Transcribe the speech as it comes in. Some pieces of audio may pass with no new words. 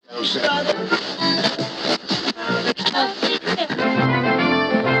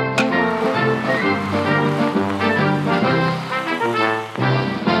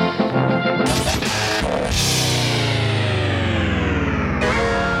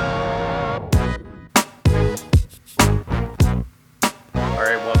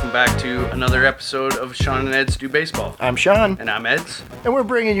Back to another episode of Sean and Ed's Do Baseball. I'm Sean. And I'm Ed's. And we're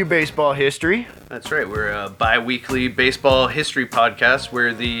bringing you baseball history. That's right. We're a bi-weekly baseball history podcast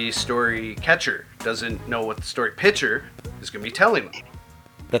where the story catcher doesn't know what the story pitcher is going to be telling them.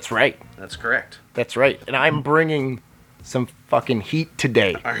 That's right. That's correct. That's right. And I'm bringing some fucking heat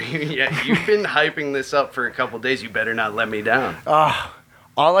today. Are you? Yeah, you've been hyping this up for a couple days. You better not let me down.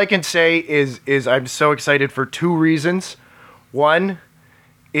 All I can say is I'm so excited for two reasons. One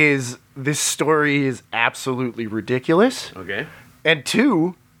is this story is absolutely ridiculous. Okay. And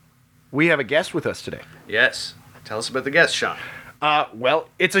two, we have a guest with us today. Yes. Tell us about the guest, Sean. Well,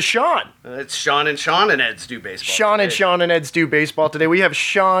 it's a Sean. It's Sean and Ed's Do Baseball. Sean and Ed's Do Baseball today. We have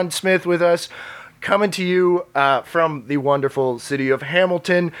Sean Smith with us, coming to you from the wonderful city of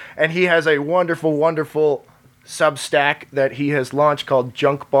Hamilton, and he has a wonderful, wonderful Substack that he has launched called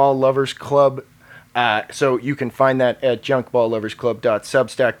Junk Ball Lovers Club. So you can find that at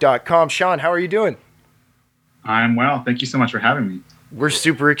junkballloversclub.substack.com. Sean, how are you doing? I'm well. Thank you so much for having me. We're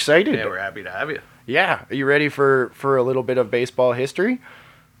super excited. Yeah, we're happy to have you. Yeah. Are you ready for a little bit of baseball history?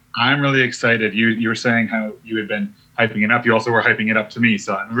 I'm really excited. You were saying how you had been hyping it up. You also were hyping it up to me.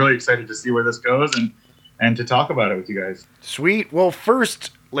 So I'm really excited to see where this goes and to talk about it with you guys. Sweet. Well,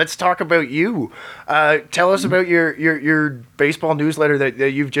 first, let's talk about you. Tell us about your baseball newsletter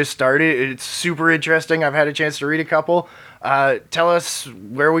that you've just started. It's super interesting. I've had a chance to read a couple. Tell us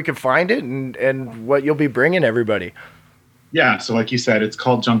where we can find it and what you'll be bringing everybody. Yeah, so like you said, it's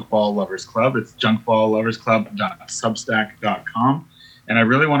called Junk Ball Lovers Club. It's junkballloversclub.substack.com. And I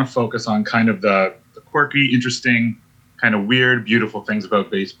really want to focus on kind of the quirky, interesting, kind of weird, beautiful things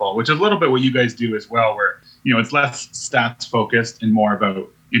about baseball, which is a little bit what you guys do as well, where, you know, it's less stats focused and more about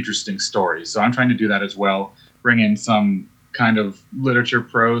interesting stories. So I'm trying to do that as well, bring in some kind of literature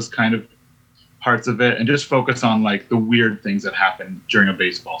prose kind of parts of it and just focus on like the weird things that happen during a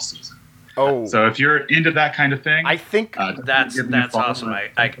baseball season. Oh, so if you're into that kind of thing, I think that's awesome.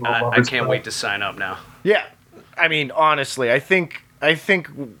 I can't wait to sign up now. Yeah. I mean, honestly, I think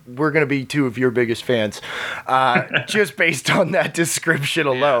we're going to be two of your biggest fans, just based on that description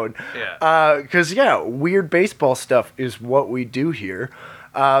alone. Yeah. Because, weird baseball stuff is what we do here.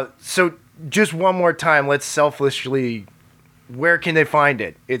 So just one more time, let's selfishly, where can they find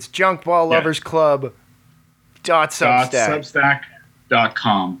it? It's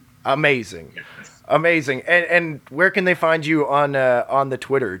junkballloversclub.substack.com. Amazing. Yes. Amazing. And where can they find you on the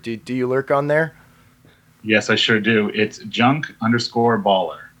Twitter? Do you lurk on there? Yes, I sure do. It's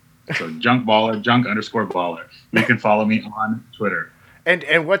junk_baller. So junk_baller. You can follow me on Twitter.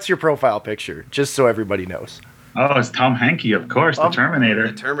 And what's your profile picture? Just so everybody knows. Oh, it's Tom Hankey, of course, the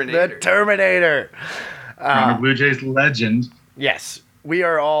Terminator. The Terminator. The Terminator. Toronto Blue Jays legend. Yes. We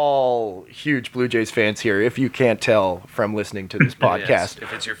are all huge Blue Jays fans here, if you can't tell from listening to this podcast. Yes,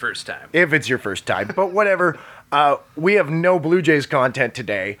 if it's your first time. But whatever. We have no Blue Jays content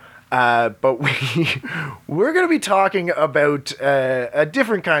today. But we're going to be talking about a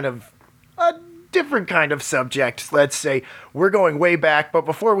different kind of subject. Let's say we're going way back, but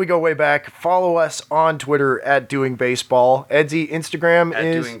before we go way back, follow us on Twitter at Doing Baseball. Edsy, Instagram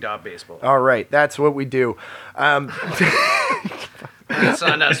is doing.baseball. All right, that's what we do. It's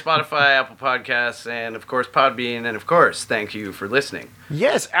on Spotify, Apple Podcasts, and of course Podbean, and of course, thank you for listening.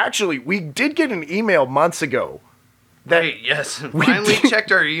 Yes, actually, we did get an email months ago. Yes. Finally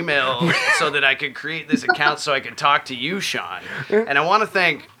checked our email so that I could create this account so I could talk to you, Sean. And I want to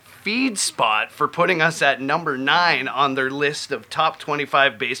thank FeedSpot for putting us at number 9 on their list of top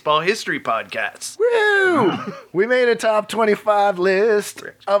 25 baseball history podcasts. Woo! We made a top 25 list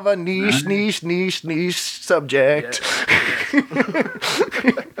of a niche subject. Yes.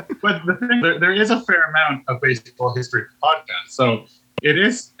 But the thing, there is a fair amount of baseball history podcasts, so it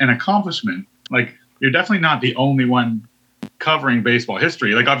is an accomplishment. Like, you're definitely not the only one covering baseball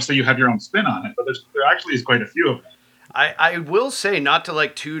history. Like, obviously you have your own spin on it, but there actually is quite a few of them. I will say, not to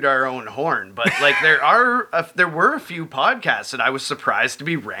like toot our own horn, but like there were a few podcasts that I was surprised to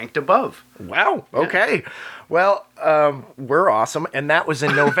be ranked above. Wow. Okay. Well, we're awesome, and that was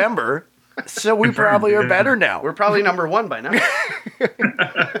in November, so we probably are better now. We're probably number 1 by now.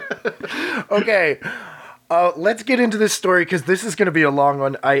 Okay. Let's get into this story, because this is going to be a long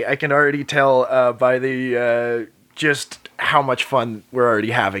one. I can already tell by the just how much fun we're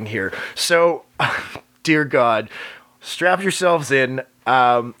already having here. So, dear God, strap yourselves in.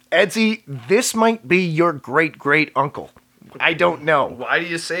 Edsy, this might be your great uncle. I don't know. Why do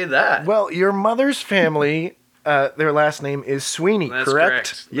you say that? Well, your mother's family, their last name is Sweeney, That's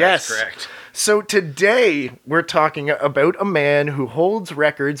correct? Yes. That's correct. So today we're talking about a man who holds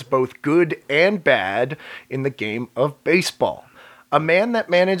records, both good and bad, in the game of baseball. A man that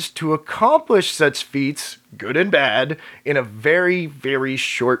managed to accomplish such feats, good and bad, in a very, very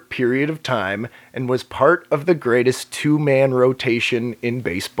short period of time, and was part of the greatest two-man rotation in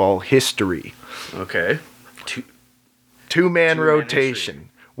baseball history. Okay. Two-man Two-man rotation.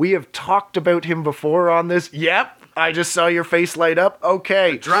 history. We have talked about him before on this. Yep, I just saw your face light up.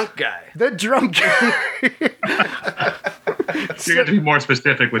 Okay. Drunk guy. The drunk guy. You're going to be more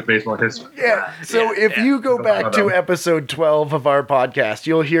specific with baseball history. Yeah. So if you go back to episode 12 of our podcast,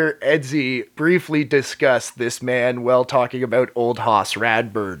 you'll hear Edsy briefly discuss this man while talking about old Hoss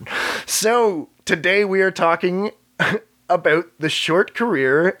Radburn. So today we are talking about the short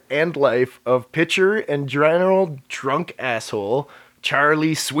career and life of pitcher and general drunk asshole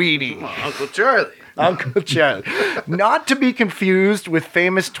Charlie Sweeney. Oh, Uncle Charlie. Uncle Charlie. Not to be confused with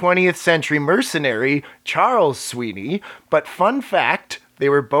famous 20th century mercenary Charles Sweeney, but fun fact, they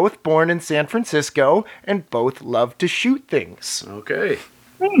were both born in San Francisco and both loved to shoot things. Okay.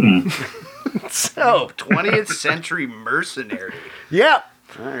 So, 20th century mercenary. yeah.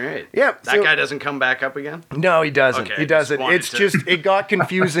 All right. Yep, That so- guy doesn't come back up again? No, he doesn't. Okay, He doesn't. just wanted It's to- just, it got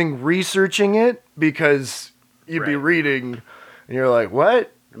confusing researching it because you'd be Right. reading and you're like,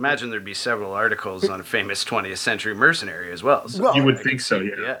 what? Imagine there'd be several articles on a famous 20th century mercenary as well. So Well, You would think so,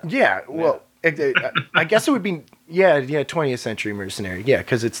 yeah. yeah. Yeah, well, I guess it would be, yeah, 20th century mercenary. Yeah,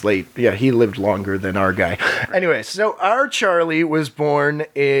 because it's late. Yeah, he lived longer than our guy. Anyway, so our Charlie was born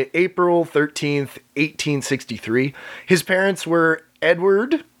April 13th, 1863. His parents were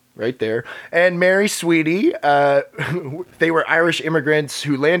Edward, right there, and Mary Sweeney. They were Irish immigrants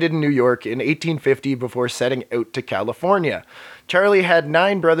who landed in New York in 1850 before setting out to California. Charlie had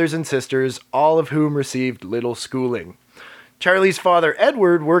 9 brothers and sisters, all of whom received little schooling. Charlie's father,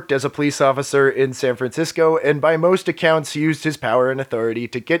 Edward, worked as a police officer in San Francisco and by most accounts used his power and authority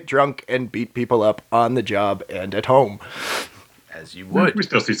to get drunk and beat people up on the job and at home. As you would. We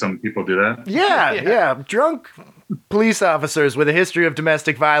still see some people do that. Yeah, drunk police officers with a history of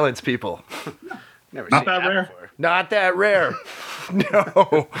domestic violence, people. Never Not seen that rare. before. Not that rare.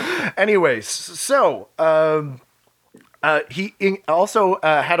 No. Anyways, so he also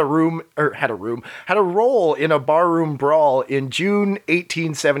had a role in a barroom brawl in June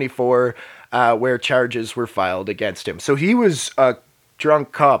 1874, where charges were filed against him. So he was a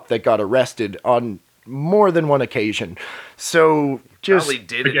drunk cop that got arrested on more than one occasion. So just Probably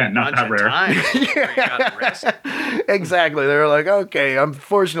did it Again, a not bunch that of rare. times before he got arrested. exactly, they were like, okay,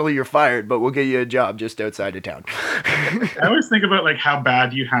 unfortunately you're fired, but we'll get you a job just outside of town. I always think about like how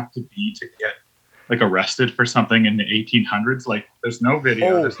bad you have to be to get like arrested for something in the 1800s. Like there's no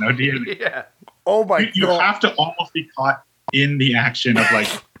video, Oh. there's no DNA. Yeah. Oh my You god! have to almost be caught in the action of like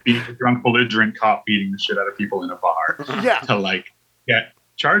being a drunk belligerent cop beating the shit out of people in a bar Yeah. to like get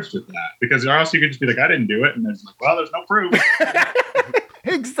charged with that, because or else you could just be like, I didn't do it, and there's like, well, there's no proof.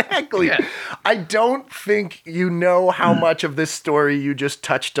 Exactly. Yeah. I don't think you know how much of this story you just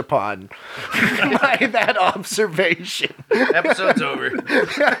touched upon by that observation. Episode's over.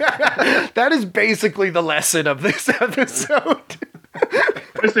 That is basically the lesson of this episode.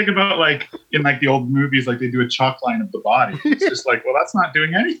 I was thinking about like in like the old movies, like they do a chalk line of the body. It's just like, well, that's not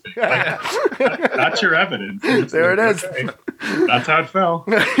doing anything. Like, that's your evidence. And it's There like, it is. okay, that's how it fell.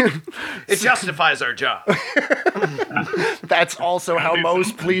 It justifies our job. That's also how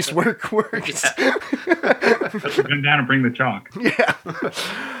most police work works. Let's come down and bring the chalk. Yeah.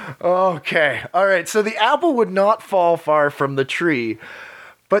 Okay. All right. So the apple would not fall far from the tree.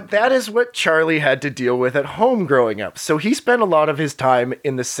 But that is what Charlie had to deal with at home growing up. So he spent a lot of his time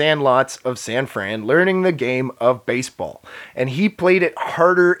in the sandlots of San Fran learning the game of baseball. And he played it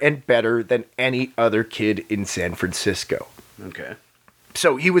harder and better than any other kid in San Francisco. Okay.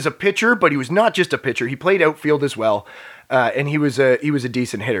 So he was a pitcher, but he was not just a pitcher. He played outfield as well. And he was a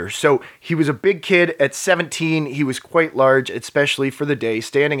decent hitter. So he was a big kid at 17. He was quite large, especially for the day,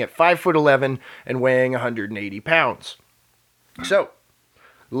 standing at 5'11" and weighing 180 pounds. So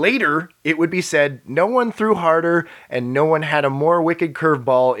later, it would be said no one threw harder and no one had a more wicked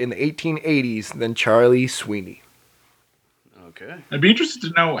curveball in the 1880s than Charlie Sweeney. Okay. I'd be interested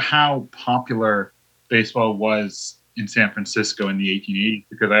to know how popular baseball was in San Francisco in the 1880s,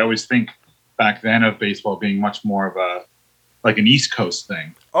 because I always think back then of baseball being much more of a like an East Coast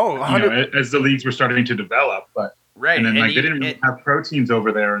thing. Oh, You 100 know, as the leagues were starting to develop, but Right. and then like he- they didn't really have proteins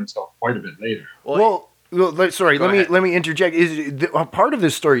over there until quite a bit later. well, Well, Sorry, let me interject. Part of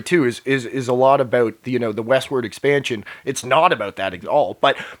this story too is a lot about the westward expansion. It's not about that at all.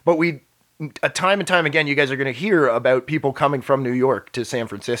 But we, time and time again, you guys are going to hear about people coming from New York to San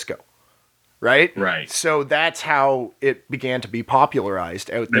Francisco, right? Right. So that's how it began to be popularized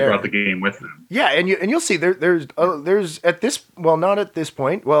out there. They brought the game with them. Yeah, and you'll see there's at this, well, not at this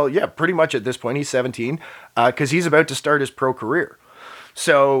point. Well, yeah, pretty much at this point. He's 17 because he's about to start his pro career.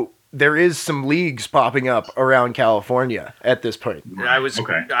 So there is some leagues popping up around California at this point. I was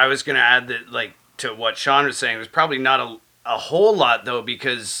going to add that, like, to what Sean was saying, there's probably not a whole lot though,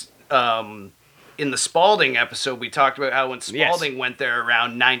 because in the Spalding episode we talked about how when Spalding went there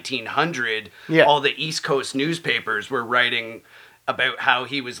around 1900, all the East Coast newspapers were writing about how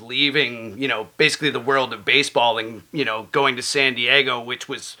he was leaving, basically the world of baseball and, going to San Diego, which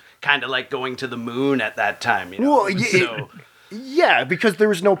was kind of like going to the moon at that time. Well, yeah, because there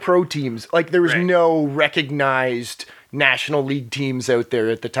was no pro teams. Like, there was no recognized National League teams out there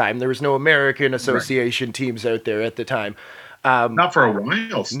at the time. There was no American Association teams out there at the time. Not for a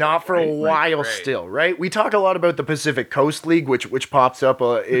while. Still, right? We talk a lot about the Pacific Coast League, which pops up,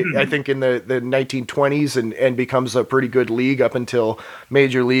 I think, in the 1920s and becomes a pretty good league up until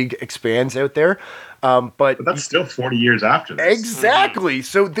Major League expands out there. But that's still 40 years after this. Exactly.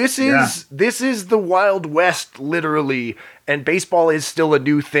 So this is the Wild West, literally, and baseball is still a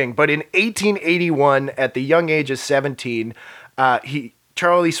new thing. But in 1881, at the young age of 17,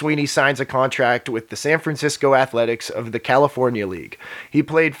 Charlie Sweeney signs a contract with the San Francisco Athletics of the California League. He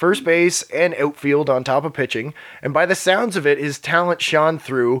played first base and outfield on top of pitching, and by the sounds of it, his talent shone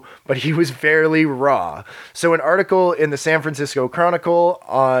through, but he was fairly raw. So an article in the San Francisco Chronicle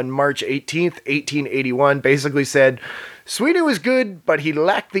on March 18th, 1881 basically said, Sweeney was good, but he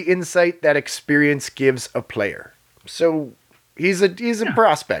lacked the insight that experience gives a player. So he's a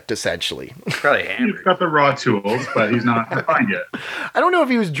prospect, essentially. Probably hammered. He's got the raw tools, but he's not refined yet. I don't know if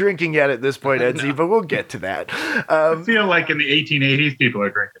he was drinking yet at this point, Edsy, but we'll get to that. I feel like in the 1880s, people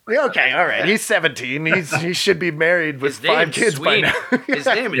are drinking. Okay, all right. He's 17. He should be married with 5 kids by now. His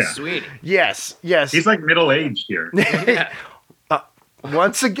name is Sweeney. Yes. He's like middle-aged here. Yeah.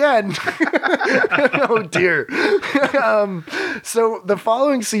 Once again. Oh, dear. So the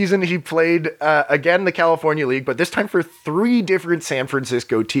following season, he played, again, the California League, but this time for 3 different San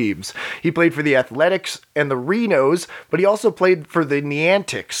Francisco teams. He played for the Athletics and the Renos, but he also played for the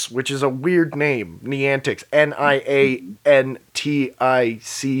Niantics, which is a weird name. Niantics.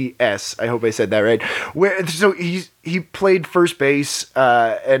 Niantics. I hope I said that right. So he played first base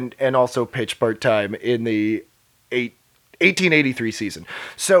and also pitched part-time in the 1883 season.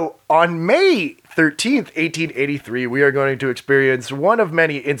 So on May 13th, 1883, we are going to experience one of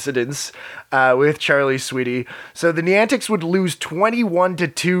many incidents with Charlie Sweeney. So the Niantics would lose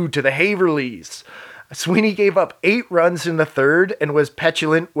 21-2 to the Haverleys. Sweeney gave up 8 runs in the third and was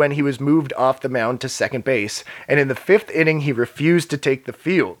petulant when he was moved off the mound to second base. And in the 5th inning, he refused to take the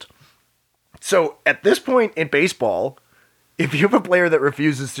field. So at this point in baseball, if you have a player that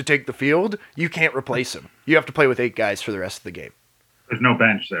refuses to take the field, you can't replace him. You have to play with 8 guys for the rest of the game. There's no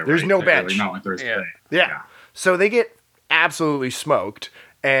bench there. There's no bench. Really, not like there's today. Yeah. So they get absolutely smoked,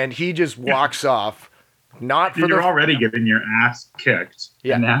 and he just walks off. Not for You're already getting your ass kicked,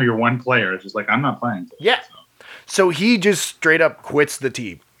 and now you're one player. It's just like, I'm not playing today. Yeah. So he just straight up quits the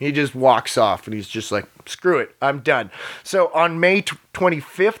team. He just walks off, and he's just like, screw it, I'm done. So on May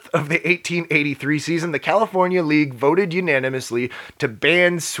 25th of the 1883 season, the California League voted unanimously to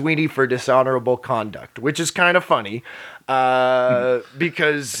ban Sweeney for dishonorable conduct, which is kind of funny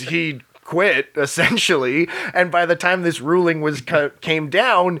because he quit, essentially, and by the time this ruling came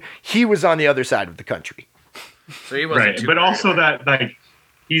down, he was on the other side of the country. So he wasn't too but worried also about that, like,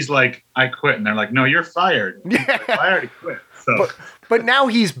 he's like, I quit, and they're like, no, you're fired. Like, I already quit. So. But now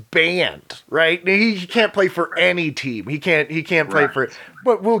he's banned, right? He can't play for any team. He can't play for.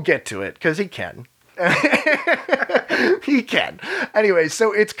 But we'll get to it because he can. He can. Anyway,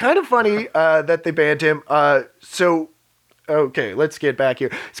 so it's kind of funny that they banned him. Okay, let's get back here.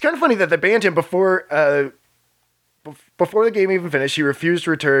 It's kind of funny that they banned him before the game even finished. He refused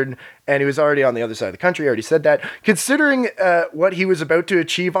to return, and he was already on the other side of the country. I already said that. Considering what he was about to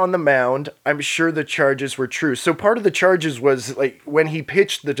achieve on the mound, I'm sure the charges were true. So part of the charges was, like, when he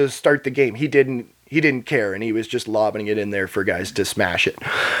pitched to start the game, he didn't care, and he was just lobbing it in there for guys to smash it.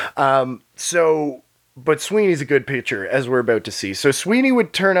 But Sweeney's a good pitcher, as we're about to see. So Sweeney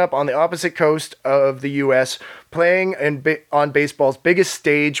would turn up on the opposite coast of the U.S., playing on baseball's biggest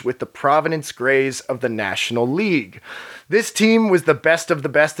stage with the Providence Grays of the National League. This team was the best of the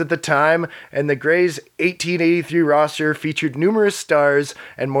best at the time, and the Grays' 1883 roster featured numerous stars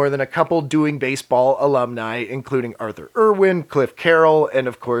and more than a couple doing baseball alumni, including Arthur Irwin, Cliff Carroll, and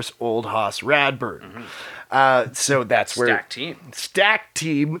of course, Old Hoss Radbourn. So that's where stacked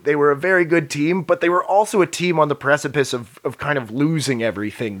team. They were a very good team, but they were also a team on the precipice of kind of losing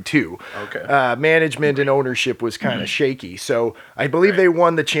everything too. Okay. Management and ownership was kind of shaky. So I believe they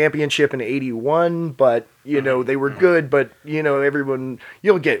won the championship in '81, but they were good. But everyone,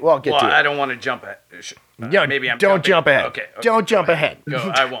 I'll get to it. I don't want to jump ahead. Maybe I'm don't jump ahead. Okay. Don't jump ahead. Go.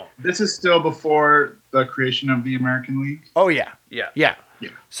 I won't. This is still before the creation of the American League? Oh yeah. Yeah.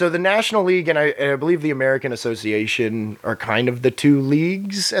 So the National League and I believe the American Association are kind of the two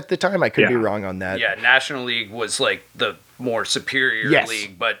leagues at the time. I could be wrong on that. Yeah, National League was like the more superior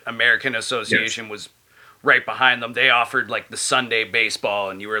league, but American Association was right behind them. They offered like the Sunday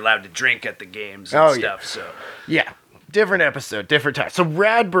baseball, and you were allowed to drink at the games and stuff. So different episode, different time. So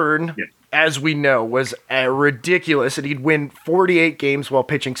Radbourn, as we know, was ridiculous, and he'd win 48 games while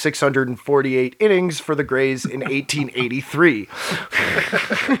pitching 648 innings for the Grays in 1883.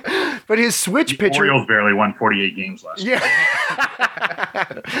 But his switch pitcher... Orioles barely won 48 games last year.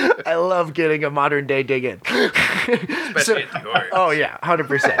 I love getting a modern-day dig-in. especially at the Orioles. Oh, yeah,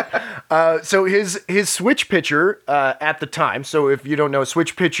 100%. So his switch pitcher at the time, so if you don't know,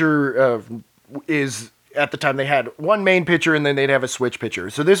 switch pitcher is... At the time, they had one main pitcher, and then they'd have a switch pitcher.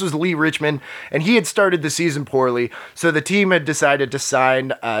 So this was Lee Richmond, and he had started the season poorly, so the team had decided to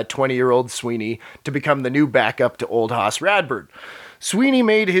sign 20-year-old Sweeney to become the new backup to Old Hoss Radbourn. Sweeney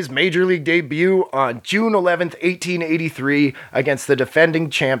made his major league debut on June 11th, 1883, against the defending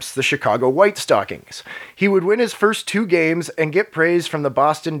champs, the Chicago White Stockings. He would win his first 2 games and get praise from the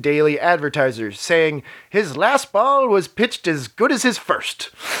Boston Daily Advertiser, saying, "His last ball was pitched as good as his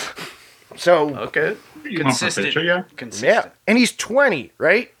first." So okay. Consistent. Yeah. And he's 20,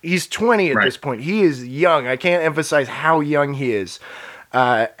 right? He's 20 at this point. He is young. I can't emphasize how young he is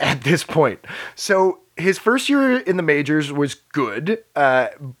at this point. So his first year in the majors was good,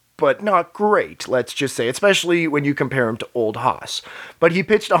 but not great, let's just say, especially when you compare him to Old Hoss. But he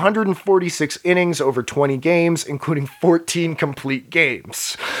pitched 146 innings over 20 games, including 14 complete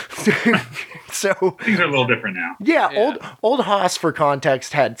games. So things are a little different now. Yeah. Old Hoss, for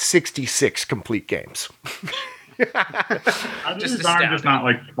context, had 66 complete games. How does his arm just not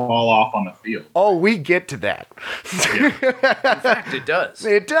fall off on the field? Oh, we get to that. In fact, it does.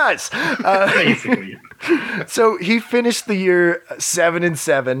 It does. Basically. So he finished the year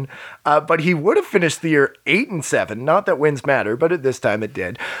 7-7, but he would have finished the year 8-7. Not that wins matter, but at this time it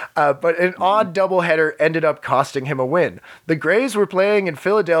did. But an odd doubleheader ended up costing him a win. The Grays were playing in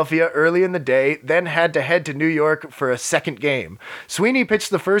Philadelphia early in the day, then had to head to New York for a second game. Sweeney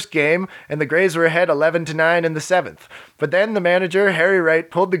pitched the first game, and the Grays were ahead 11-9 in the 7th. But then the manager, Harry Wright,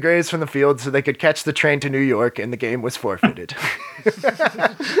 pulled the Grays from the field so they could catch the train to New York, and the game was forfeited.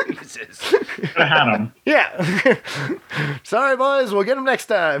 Jesus. I had him. Yeah. Sorry, boys. We'll get him next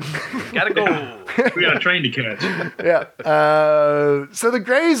time. Gotta go. We got a train to catch. Yeah. So the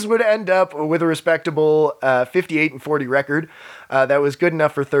Grays would end up with a respectable 58-40 record. That was good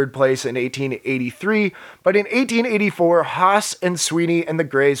enough for third place in 1883. But in 1884, Hoss and Sweeney and the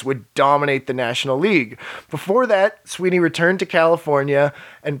Grays would dominate the National League. Before that, Sweeney returned to California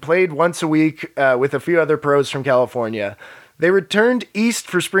and played once a week with a few other pros from California. They returned east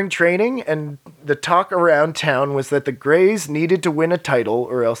for spring training, and the talk around town was that the Grays needed to win a title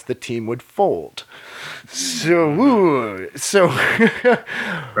or else the team would fold. So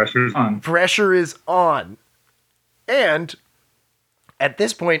Pressure's on. Pressure is on. And at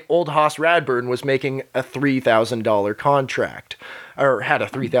this point, Old Hoss Radbourn was making a $3,000 contract, or had a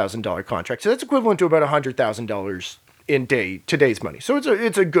 $3,000 contract. So that's equivalent to about $100,000 in today's money. So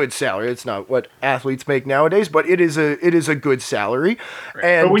it's a good salary. It's not what athletes make nowadays, but it is a good salary. Right.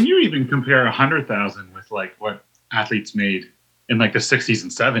 And but when you even compare 100,000 with what athletes made in the 60s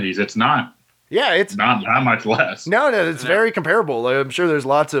and 70s, it's not. Yeah, it's not that much less. No, it's very comparable. I'm sure there's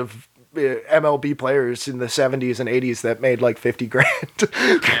lots of MLB players in the 70s and 80s that made $50 grand.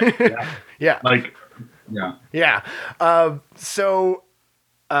 Yeah. So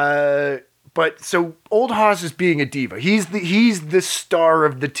Old Hoss is being a diva. He's the star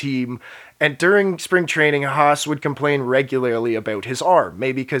of the team. And during spring training, Hoss would complain regularly about his arm.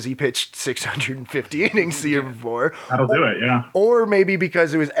 Maybe because he pitched 650 innings the year before. That'll do it, yeah. Or maybe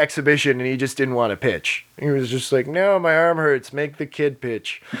because it was exhibition and he just didn't want to pitch. He was just like, no, my arm hurts. Make the kid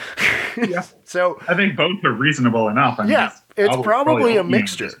pitch. Yeah. So I think both are reasonable enough. It's probably a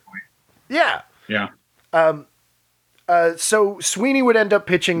mixture. Yeah. Yeah. So Sweeney would end up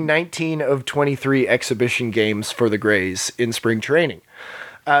pitching 19 of 23 exhibition games for the Grays in spring training.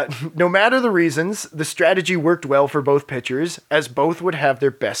 No matter the reasons, the strategy worked well for both pitchers, as both would have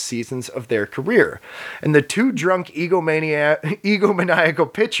their best seasons of their career. And the two drunk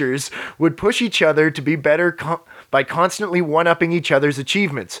egomaniacal pitchers would push each other to be better by constantly one-upping each other's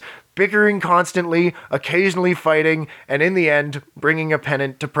achievements, bickering constantly, occasionally fighting, and in the end, bringing a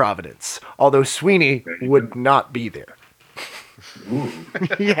pennant to Providence. Although Sweeney would not be there. Ooh.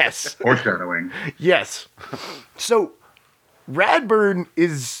 Yes. Foreshadowing. Yes. So, Radburn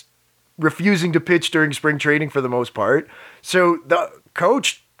is refusing to pitch during spring training for the most part. So the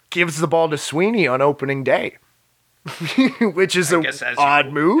coach gives the ball to Sweeney on opening day, which is an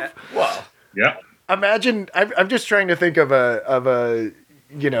odd move. Well, Yeah. Imagine, I'm just trying to think of a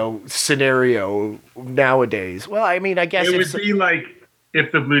scenario nowadays. Well, I mean, I guess It would be like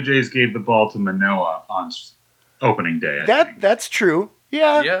if the Blue Jays gave the ball to Manoah on opening day. that's true.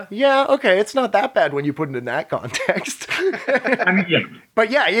 Yeah. Yeah, okay. It's not that bad when you put it in that context. I mean, yeah.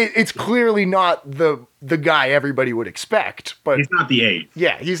 But yeah, it's clearly not the guy everybody would expect. But He's not the ace.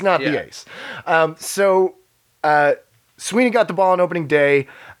 yeah, he's not the Yeah. ace. So Sweeney got the ball on opening day,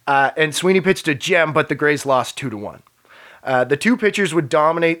 and Sweeney pitched a gem, but the Grays lost 2-1. The two pitchers would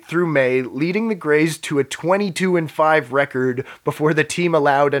dominate through May, leading the Grays to a 22-5 record before the team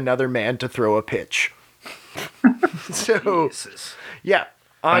allowed another man to throw a pitch. So, Jesus. yeah.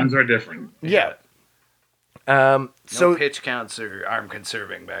 Times are different. Yeah. No So pitch counts or arm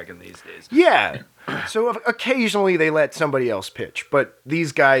conserving back in these days. yeah. So occasionally they let somebody else pitch, but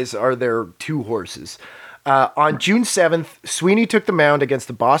these guys are their two horses. On June 7th, Sweeney took the mound against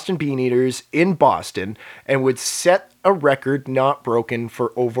the Boston Beaneaters in Boston and would set a record not broken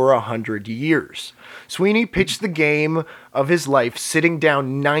for over 100 years. Sweeney pitched the game of his life, sitting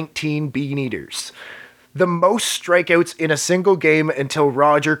down 19 Beaneaters. The most strikeouts in a single game until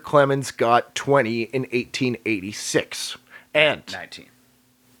Roger Clemens got 20 in 1886. And 19.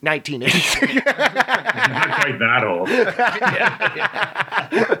 1986. Not quite that old.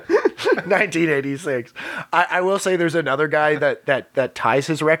 1986. I will say there's another guy that ties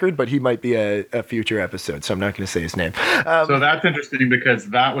his record, but he might be a future episode, so I'm not going to say his name. So that's interesting because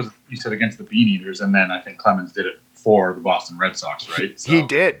that was, you said, against the Beaneaters, and then I think Clemens did it for the Boston Red Sox, right? So, He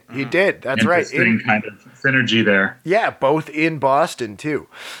did. That's right. interesting kind of synergy there. Yeah, both in Boston, too.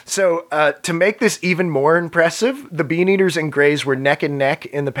 So, to make this even more impressive, the Beaneaters and Grays were neck and neck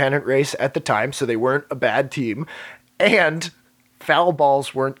in the pennant race at the time, so they weren't a bad team. And foul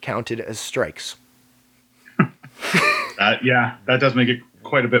balls weren't counted as strikes. That does make it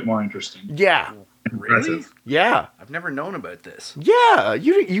quite a bit more interesting. Yeah. Impressive. Yeah. I've never known about this. Yeah,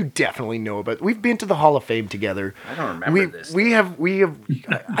 you definitely know about. We've been to the Hall of Fame together. I don't remember this. We have.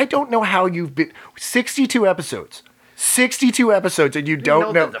 I don't know how you've been. 62 episodes. 62 episodes, and you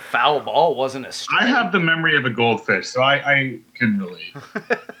don't know. That the foul ball wasn't a strike. I have the memory of a goldfish, so I can relate.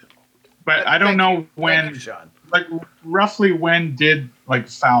 But I don't know when, Thank you, Sean. like roughly when did like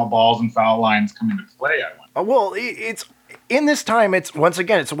foul balls and foul lines come into play? I wonder. Well, it's in this time. It's once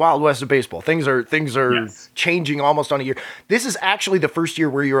again, it's the Wild West of baseball. Things are Yes. changing almost on a year. This is actually the first year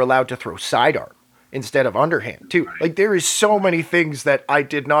where you're allowed to throw sidearm instead of underhand too. Right. Like there is so many things that I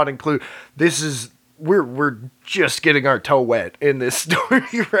did not include. This is we're just getting our toe wet in this story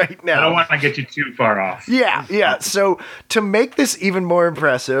right now. I don't want to get you too far off. Yeah. So to make this even more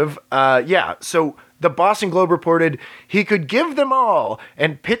impressive, so the Boston Globe reported he could give them all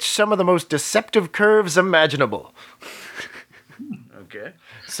and pitch some of the most deceptive curves imaginable. Okay.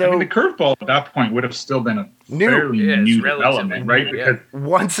 So I mean, the curveball at that point would have still been a New. fairly Yeah, it's new relatively development, right? new, yeah. Because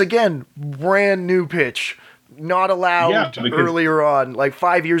once again, brand new pitch, not allowed Yeah, because- earlier on. Like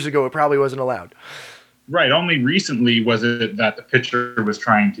 5 years ago, it probably wasn't allowed. right, only recently was it that the pitcher was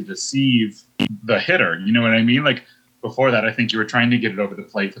trying to deceive the hitter. You know what I mean? Like before that, I think you were trying to get it over the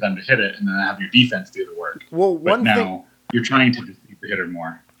plate for them to hit it, and then have your defense do the work. Well, But one now thing. you're trying to deceive the hitter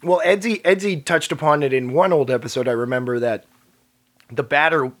more. Well, Edsy touched upon it in one old episode. I remember that the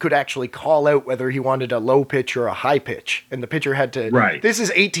batter could actually call out whether he wanted a low pitch or a high pitch, and the pitcher had to. Right. This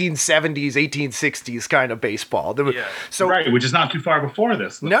is 1870s, 1860s kind of baseball. Yeah. So Right, which is not too far before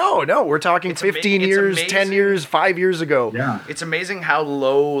this. no, we're talking It's 15 years, 10 amazing. years, 5 years ago. Yeah. It's amazing how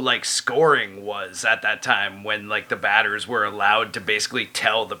low like scoring was at that time when like the batters were allowed to basically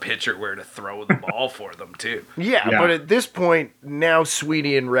tell the pitcher where to throw the ball for them too. Yeah, Yeah. but at this point, now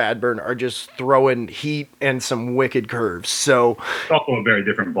Sweeney and Radburn are just throwing heat and some wicked curves. So, Oh, also a very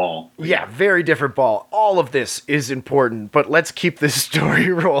different ball. Yeah, very different ball. All of this is important, but let's keep this story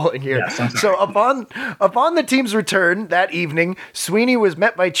rolling here. Yes, I'm sorry. So upon the team's return that evening, Sweeney was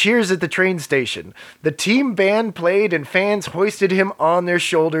met by cheers at the train station. The team band played and fans hoisted him on their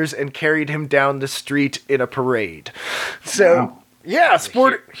shoulders and carried him down the street in a parade. So, Wow. yeah,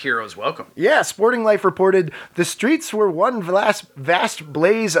 Heroes welcome. Yeah, Sporting Life reported the streets were one vast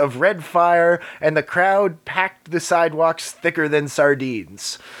blaze of red fire, and the crowd packed the sidewalks thicker than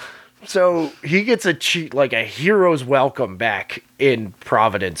sardines. So he gets a hero's welcome back in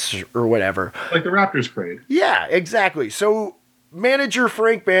Providence or whatever. Like the Raptors parade. Yeah, exactly. So manager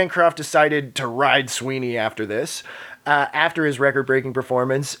Frank Bancroft decided to ride Sweeney after this, after his record-breaking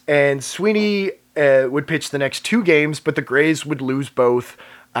performance, and Sweeney would pitch the next 2 games, but the Grays would lose both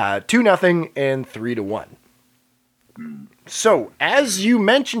 2-0 and 3-1. So, as you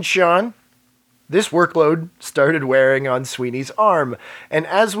mentioned, Sean, this workload started wearing on Sweeney's arm. And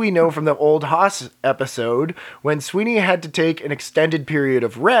as we know from the Old Hoss episode, when Sweeney had to take an extended period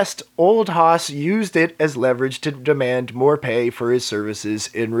of rest, Old Hoss used it as leverage to demand more pay for his services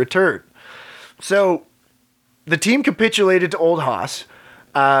in return. So, the team capitulated to Old Hoss,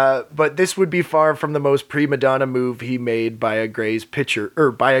 but this would be far from the most prima donna move he made by a Grays pitcher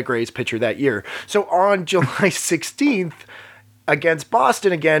that year. So on July 16th, against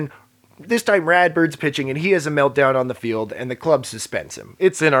Boston again, this time Radbird's pitching and he has a meltdown on the field and the club suspends him.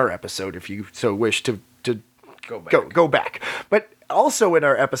 It's in our episode if you so wish to go back. But also in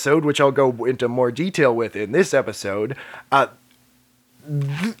our episode, which I'll go into more detail with in this episode,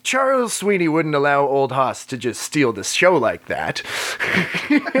 Charles Sweeney wouldn't allow Old Hoss to just steal the show like that.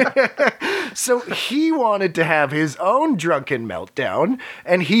 So he wanted to have his own drunken meltdown,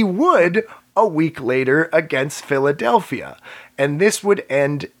 and he would a week later against Philadelphia. And this would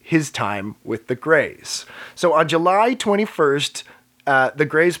end his time with the Grays. So on July 21st, the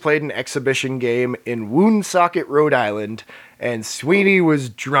Grays played an exhibition game in Woonsocket, Rhode Island, and Sweeney was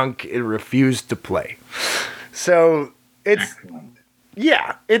drunk and refused to play. So it's... Excellent.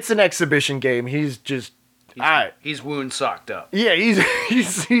 Yeah, it's an exhibition game. He's just... He's wound socked up. Yeah,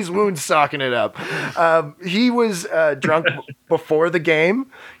 he's wound socking it up. He was drunk before the game.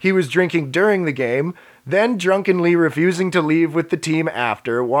 He was drinking during the game, then drunkenly refusing to leave with the team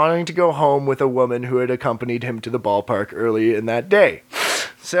after, wanting to go home with a woman who had accompanied him to the ballpark early in that day.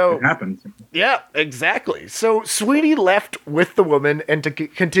 So It happens. yeah, exactly. So Sweeney left with the woman and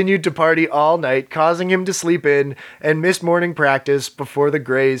continued to party all night, causing him to sleep in and miss morning practice before the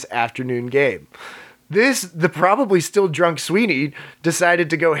Grays' afternoon game. The probably still drunk Sweeney decided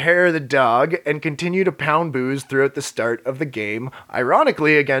to go hair the dog and continue to pound booze throughout the start of the game,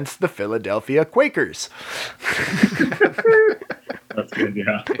 ironically against the Philadelphia Quakers. That's good,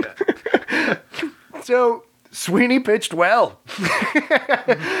 yeah. So Sweeney pitched well.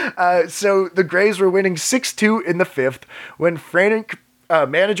 So the Grays were winning 6-2 in the 5th when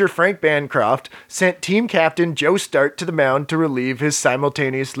manager Frank Bancroft sent team captain Joe Start to the mound to relieve his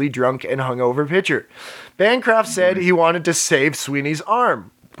simultaneously drunk and hungover pitcher. Bancroft said he wanted to save Sweeney's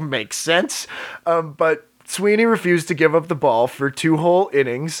arm. Makes sense. But Sweeney refused to give up the ball for 2 whole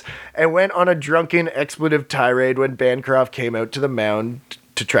innings and went on a drunken expletive tirade when Bancroft came out to the mound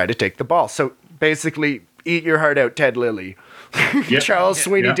to try to take the ball. So basically, eat your heart out, Ted Lilly. Yep. Charles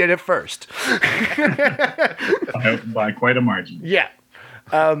Sweeney Yep. did it first. By quite a margin. Yeah.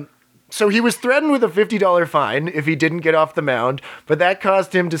 So he was threatened with a $50 fine if he didn't get off the mound, but that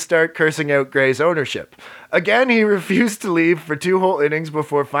caused him to start cursing out Gray's ownership. Again, he refused to leave for 2 whole innings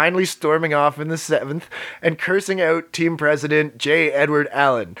before finally storming off in the 7th and cursing out team president J. Edward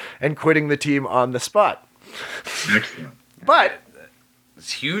Allen and quitting the team on the spot. Excellent. But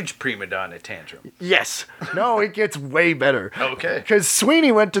It's huge prima donna tantrum. yes, no, it gets way better. Okay. Because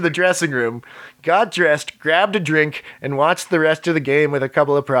Sweeney went to the dressing room, got dressed, grabbed a drink, and watched the rest of the game with a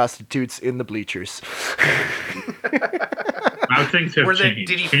couple of prostitutes in the bleachers. How things have changed.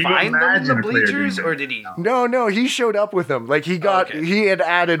 Did he Can you find them in imagine the a player doing bleachers, that? or did he? No, he showed up with them. Like Okay. he had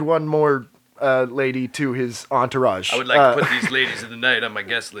added one more lady to his entourage. I would like to put these ladies of the night on my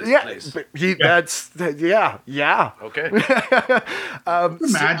guest list, yeah, please. but yeah. Okay.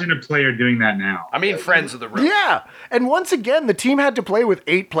 Imagine a player doing that now. I mean, friends of the room. Yeah, and once again, the team had to play with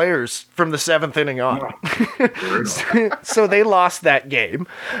 8 players from the 7th inning on. Brutal. So they lost that game.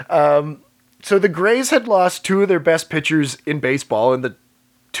 So the Grays had lost 2 of their best pitchers in baseball in the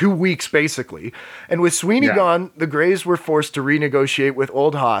 2 weeks, basically. And with Sweeney gone, the Grays were forced to renegotiate with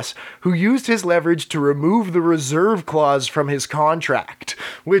old Haas, who used his leverage to remove the reserve clause from his contract,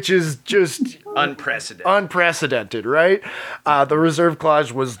 which is just unprecedented, right? The reserve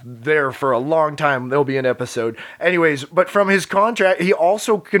clause was there for a long time. There'll be an episode. Anyways, but from his contract, he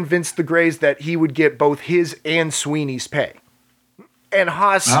also convinced the Grays that he would get both his and Sweeney's pay. And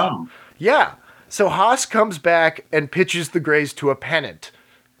Haas... Yeah. So Haas comes back and pitches the Grays to a pennant,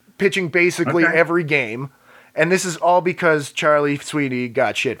 pitching basically every game. And this is all because Charlie Sweeney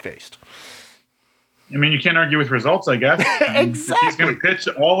got shit-faced. I mean, you can't argue with results, I guess. Exactly. If he's going to pitch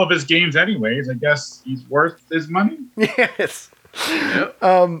all of his games anyways, I guess he's worth his money. Yes. Yep.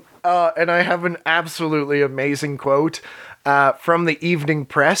 And I have an absolutely amazing quote from the Evening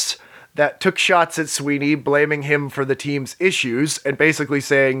Press that took shots at Sweeney, blaming him for the team's issues and basically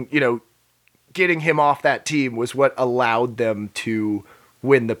saying, getting him off that team was what allowed them to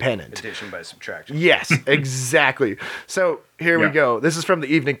win the pennant. Addition by subtraction. Yes, exactly. So here we go. This is from the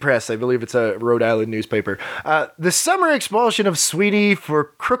Evening Press. I believe it's a Rhode Island newspaper. The summer expulsion of Sweeney for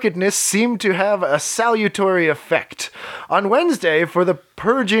crookedness seemed to have a salutary effect. On Wednesday, for the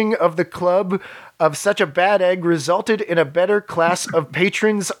purging of the club of such a bad egg resulted in a better class of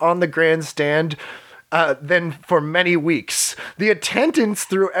patrons on the grandstand than for many weeks. The attendance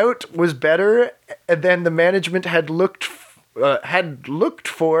throughout was better than the management had looked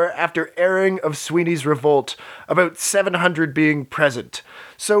for after airing of Sweeney's revolt, about 700 being present.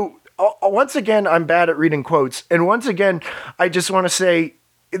 So once again, I'm bad at reading quotes, and once again, I just want to say,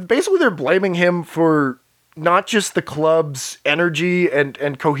 basically they're blaming him for not just the club's energy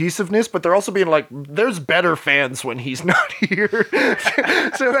and cohesiveness, but they're also being like, there's better fans when he's not here.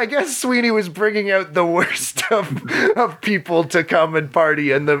 So I guess Sweeney was bringing out the worst of people to come and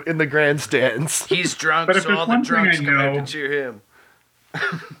party in the grandstands. He's drunk, so all the drunks come out to cheer him.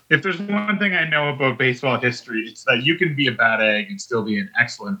 If there's one thing I know about baseball history, it's that you can be a bad egg and still be an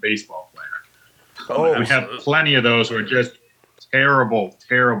excellent baseball player. We have plenty of those who are just terrible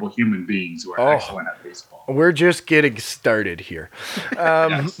human beings who are excellent at baseball. We're just getting started here.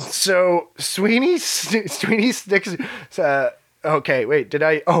 So Sweeney sticks... okay, wait, did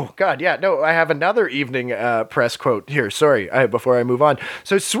I... Oh, God, yeah, no, I have another Evening Press quote here. Sorry, before I move on.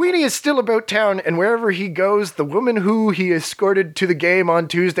 So Sweeney is still about town, and wherever he goes, the women who he escorted to the game on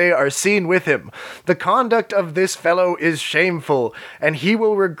Tuesday are seen with him. The conduct of this fellow is shameful, and he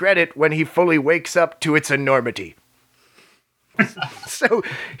will regret it when he fully wakes up to its enormity. So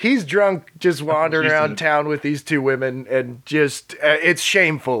he's drunk, just wandering around town with these two women, and just it's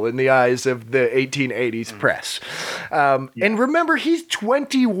shameful in the eyes of the 1880s press. And remember, he's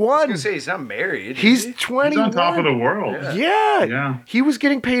 21. I was gonna say he's not married. He's 21. He's on top of the world. Yeah. He was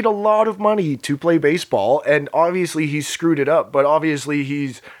getting paid a lot of money to play baseball, and obviously he screwed it up. But obviously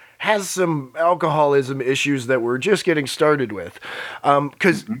has some alcoholism issues that we're just getting started with.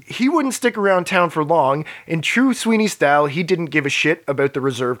 Because he wouldn't stick around town for long. In true Sweeney style, he didn't give a shit about the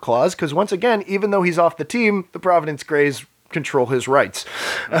reserve clause, because once again, even though he's off the team, the Providence Grays control his rights.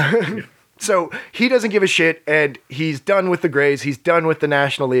 So he doesn't give a shit, and he's done with the Grays. He's done with the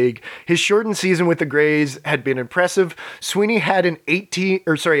National League. His shortened season with the Grays had been impressive. Sweeney had a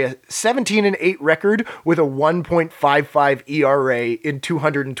 17-8 record with a 1.55 ERA in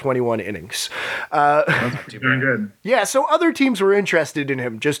 221 innings. That's doing good. Yeah, so other teams were interested in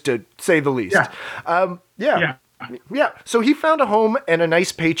him, just to say the least. Yeah, so he found a home and a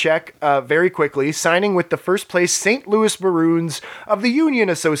nice paycheck very quickly, signing with the first place St. Louis Maroons of the Union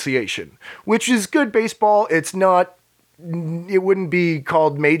Association, which is good baseball. It wouldn't be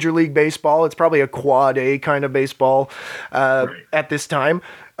called Major League Baseball. It's probably a quad A kind of baseball at this time.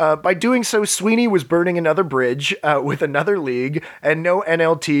 By doing so, Sweeney was burning another bridge with another league, and no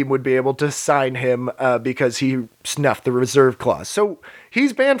NL team would be able to sign him because he snuffed the reserve clause. So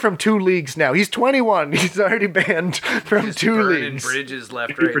he's banned from 2 leagues now. He's 21. He's already banned from 2 leagues. Bridges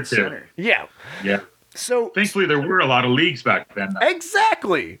left, right, and center. Yeah. So thankfully, there were a lot of leagues back then.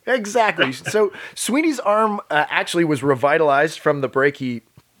 Exactly. So Sweeney's arm actually was revitalized from the break he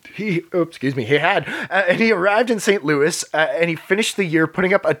had, and he arrived in St. Louis, and he finished the year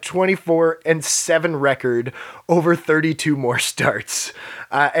putting up a 24-7 record over 32 more starts,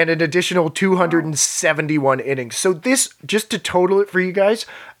 and an additional 271 innings. So this, just to total it for you guys,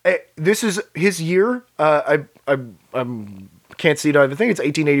 this is his year. I can't see it. I think it's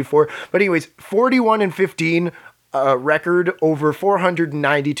 1884, but anyways, 41-15. Record over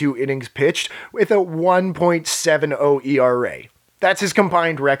 492 innings pitched with a 1.70 ERA. That's his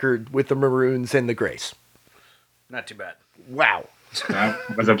combined record with the Maroons and the Grays. Not too bad. Wow.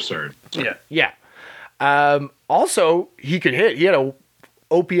 That was absurd. Yeah. Also, he could hit. He had a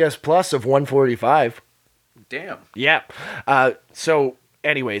OPS plus of 145. Damn. Yeah. So,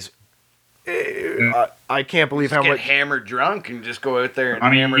 anyways, I can't believe Just how get much. hammered drunk and just go out there and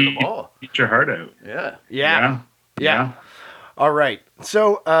Honey, hammer the ball. Eat your heart out. Yeah. Yeah. All right.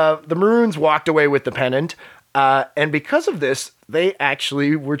 So the Maroons walked away with the pennant, and because of this, they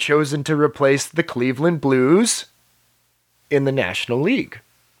actually were chosen to replace the Cleveland Blues in the National League.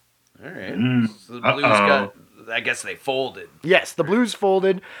 All right. So the Blues got. I guess they folded. Yes, the Blues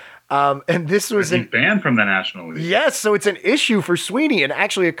folded, and this was He's banned from the National League. Yes, so it's an issue for Sweeney and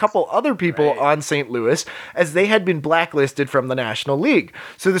actually a couple other people on St. Louis, as they had been blacklisted from the National League.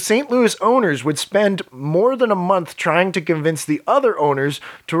 So the St. Louis owners would spend more than a month trying to convince the other owners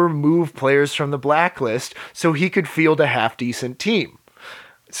to remove players from the blacklist so he could field a half-decent team.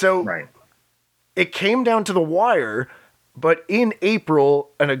 So it came down to the wire, but in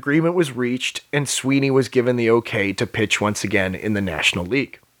April, an agreement was reached and Sweeney was given the okay to pitch once again in the National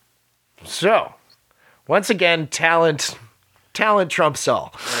League. So, once again, talent trumps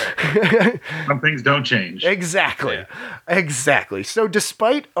all. Some things don't change. Exactly. So,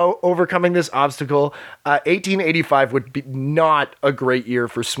 despite overcoming this obstacle, 1885 would be not a great year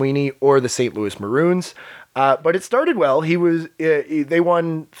for Sweeney or the St. Louis Maroons. But it started well. They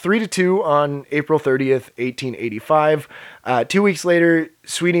won 3-2 on April 30th, 1885. 2 weeks later,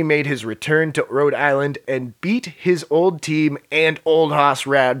 Sweeney made his return to Rhode Island and beat his old team and Old Hoss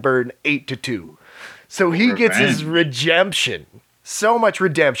Radburn 8-2. So he gets his redemption. So much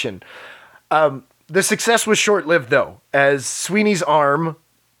redemption. The success was short-lived, though, as Sweeney's arm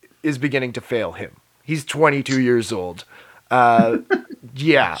is beginning to fail him. He's 22 years old. Yeah.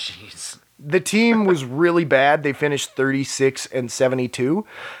 Jeez. The team was really bad. They finished 36-72,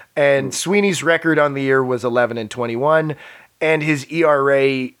 and Sweeney's record on the year was 11-21, and his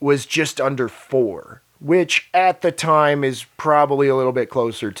ERA was just under 4, which at the time is probably a little bit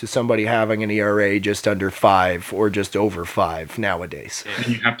closer to somebody having an ERA just under 5 or just over 5 nowadays. And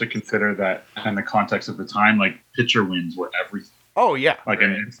you have to consider that in the context of the time, like pitcher wins were everything. Oh yeah,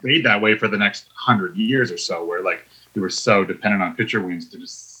 and it stayed that way for the next 100 years or so, where like we were so dependent on pitcher wins to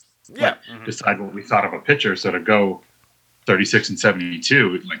just decide what we thought of a pitcher. So to go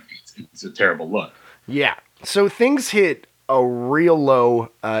 36-72, like it's a terrible look. Yeah. So things hit a real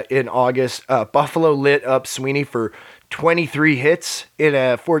low in August. Buffalo lit up Sweeney for 23 hits in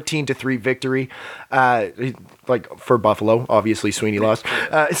a 14-3 victory. Like for Buffalo, obviously Sweeney lost.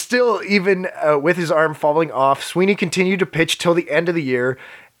 Still, even with his arm falling off, Sweeney continued to pitch till the end of the year,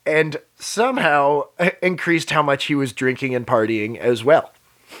 and somehow increased how much he was drinking and partying as well.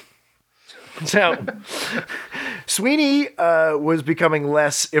 So, Sweeney was becoming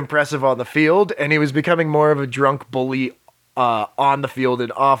less impressive on the field, and he was becoming more of a drunk bully on the field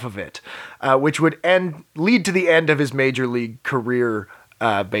and off of it, which would lead to the end of his major league career,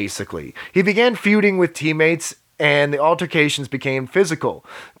 basically. He began feuding with teammates, and the altercations became physical,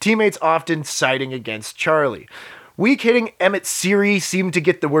 teammates often siding against Charlie. Weak-hitting Emmett Seary seemed to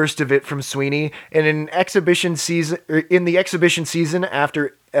get the worst of it from Sweeney, and in the exhibition season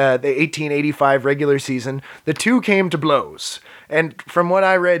after the 1885 regular season, the two came to blows. And from what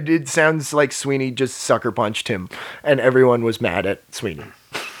I read, it sounds like Sweeney just sucker punched him, and everyone was mad at Sweeney.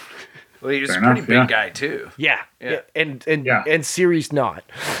 Well, he was a pretty big guy too. Yeah. And Seary's not.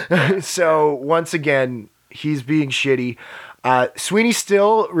 So once again, he's being shitty. Sweeney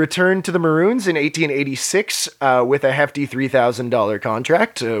still returned to the Maroons in 1886 with a hefty $3,000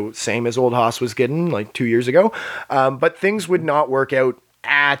 contract, same as Old Hoss was getting like 2 years ago. But things would not work out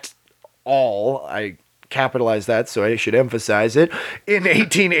at all. I capitalized that, so I should emphasize it. In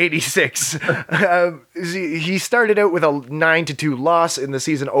 1886, he started out with a 9-2 loss in the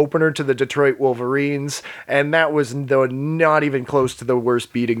season opener to the Detroit Wolverines, and that was not even close to the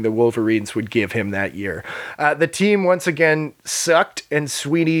worst beating the Wolverines would give him that year. The team once again sucked, and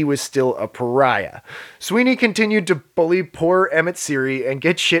Sweeney was still a pariah. Sweeney continued to bully poor Emmett Seary and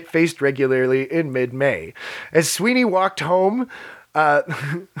get shit-faced regularly in mid-May. As Sweeney walked home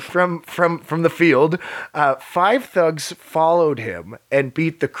from the field, 5 thugs followed him and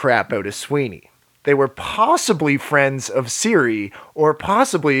beat the crap out of Sweeney. They were possibly friends of Seary, or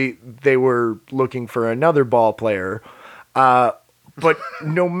possibly they were looking for another ball player. But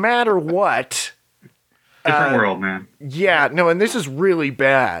no matter what, different world, man. Yeah, no, and this is really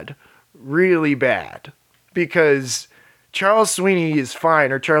bad, because Charles Sweeney is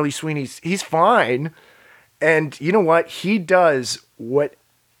fine, or Charlie he's fine. And you know what? He does what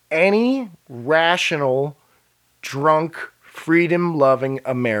any rational, drunk, freedom-loving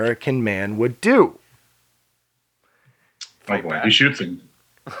American man would do. Like what? He shoots him.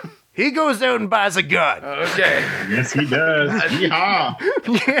 he goes out and buys a gun. Okay. Yes, he does. Yeehaw.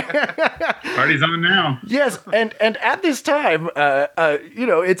 Party's on now. Yes, and at this time,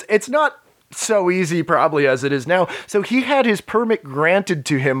 it's not so easy probably as it is now. So he had his permit granted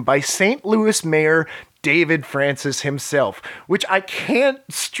to him by St. Louis Mayor David Francis himself, which I can't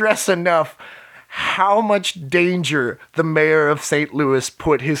stress enough how much danger the mayor of St. Louis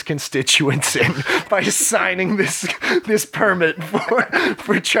put his constituents in by signing this permit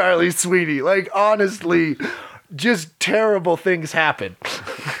for Charlie Sweeney. Like, honestly, just terrible things happen.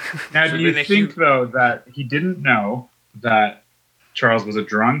 Now, do you think, though, that he didn't know that Charles was a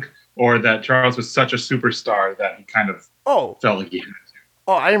drunk, or that Charles was such a superstar that he kind of felt like he had to?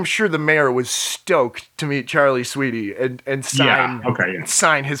 Oh, I am sure the mayor was stoked to meet Charlie Sweeney and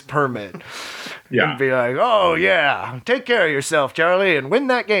sign his permit. Yeah. And be like, oh, yeah, take care of yourself, Charlie, and win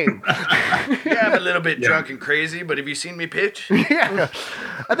that game. Yeah, I'm a little bit drunk and crazy, but have you seen me pitch? Yeah.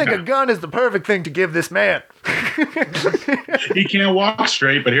 I think a gun is the perfect thing to give this man. He can't walk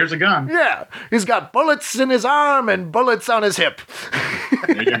straight, but here's a gun. Yeah. He's got bullets in his arm and bullets on his hip.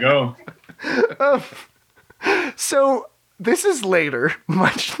 There you go. So this is later,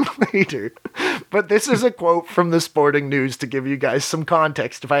 much later, but this is a quote from the Sporting News to give you guys some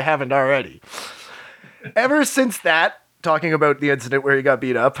context if I haven't already. Ever since that, talking about the incident where he got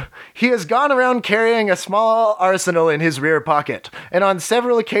beat up, he has gone around carrying a small arsenal in his rear pocket, and on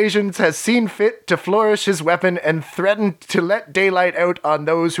several occasions has seen fit to flourish his weapon and threatened to let daylight out on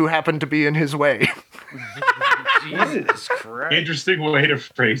those who happen to be in his way. Jesus Christ. Interesting way to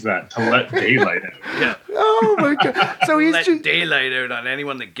phrase that, to let daylight out. Yeah. Oh my God. So he's Let just... daylight out on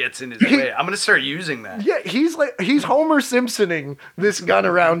anyone that gets in his way. I'm going to start using that. Yeah, he's Homer Simpsoning this gun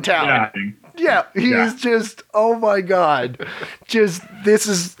around town. Yeah, he is just, oh my God. Just, this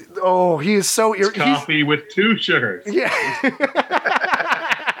is, he is so... It's coffee with 2 sugars. Yeah.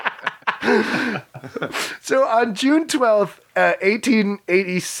 So on June 12th,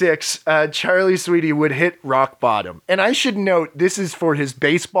 1886, Charlie Sweeney would hit rock bottom. And I should note, this is for his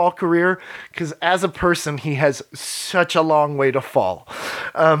baseball career, because as a person, he has such a long way to fall.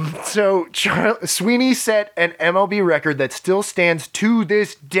 So Sweeney set an MLB record that still stands to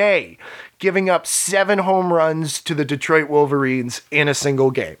this day, giving up 7 home runs to the Detroit Wolverines in a single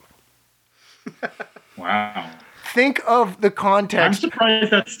game. Wow. Think of the context. I'm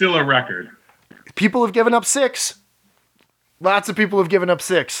surprised that's still a record. People have given up 6. Lots of people have given up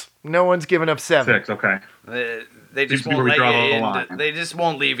 6. No one's given up 7. 6, okay. They just won't let you in. They just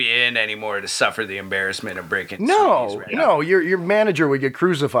won't leave you in anymore to suffer the embarrassment of breaking. No. Your manager would get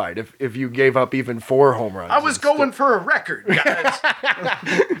crucified if you gave up even 4 home runs. I was going for a record, guys.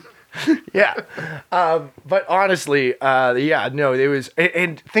 Yeah. But honestly, it was,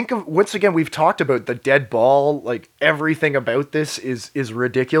 and think of, once again, we've talked about the dead ball, like everything about this is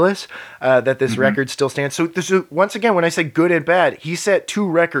ridiculous, that this record still stands. So this is, once again, when I say good and bad, he set 2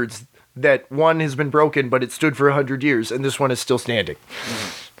 records that one has been broken, but it stood for 100 years, and this one is still standing.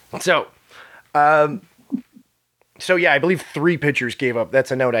 So, I believe 3 pitchers gave up.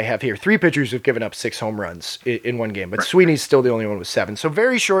 That's a note I have here. 3 pitchers have given up 6 home runs in one game, but Sweeney's still the only one with 7. So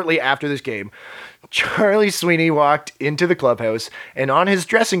very shortly after this game, Charlie Sweeney walked into the clubhouse, and on his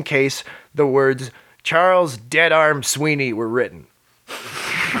dressing case, the words "Charles Dead Arm Sweeney" were written.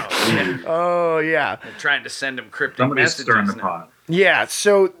 Oh yeah. They're trying to send him cryptic Somebody's messages stirring the now. pot. Yeah,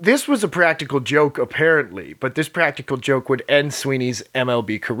 so this was a practical joke apparently, but this practical joke would end Sweeney's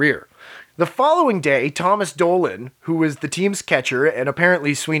MLB career. The following day, Thomas Dolan, who was the team's catcher and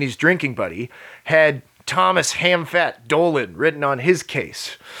apparently Sweeney's drinking buddy, had Thomas Hamfat Dolan written on his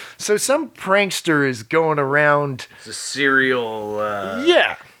case. So some prankster is going around... It's a serial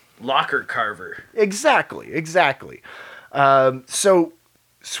locker carver. Exactly. So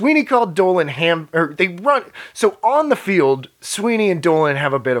Sweeney called Dolan So on the field, Sweeney and Dolan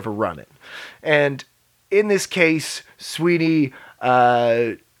have a bit of a run-in. And in this case, Sweeney...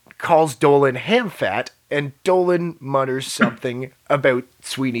 calls Dolan Hamfat, and Dolan mutters something about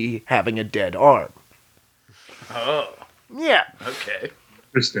Sweeney having a dead arm. Oh. Yeah. Okay.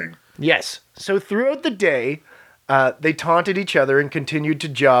 Interesting. Yes. So throughout the day, they taunted each other and continued to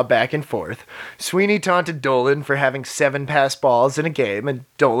jaw back and forth. Sweeney taunted Dolan for having 7 pass balls in a game, and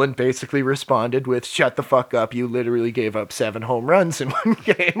Dolan basically responded with, "Shut the fuck up, you literally gave up 7 home runs in one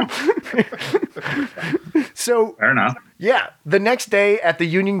game." So, fair enough. Yeah, the next day at the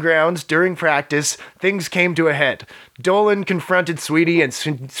Union grounds during practice, things came to a head. Dolan confronted Sweeney, and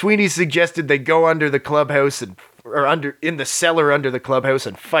Sweeney suggested they go under the clubhouse and or in the cellar under the clubhouse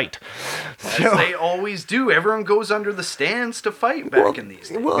and fight. As they always do. Everyone goes under the stands to fight back in these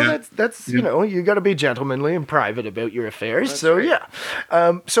days. Well, Yeah. that's you know, you got to be gentlemanly and private about your affairs. That's so right.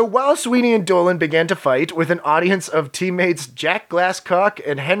 yeah. So while Sweeney and Dolan began to fight with an audience of teammates Jack Glasscock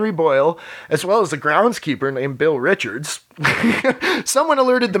and Henry Boyle, as well as a groundskeeper named Bill Richards, someone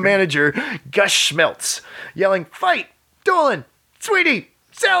alerted the manager, Gus Schmeltz, yelling, "Fight! Dolan! Sweeney!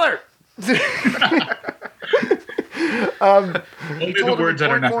 Cellar!" Only the Told him words that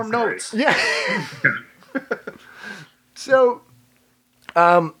are in point form necessary. notes. Yeah. So,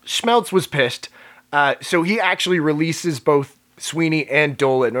 Schmeltz was pissed. So he actually releases both Sweeney and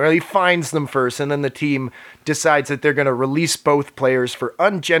Dolan, or he finds them first, and then the team decides that they're going to release both players for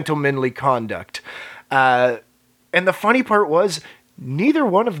ungentlemanly conduct. And the funny part was, neither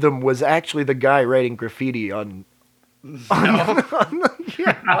one of them was actually the guy writing graffiti on. Oh,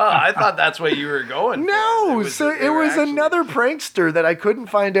 I thought that's what you were going for. No, They were actually- another prankster that I couldn't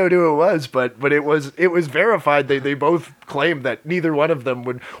find out who it was, but it was verified. They both claimed that neither one of them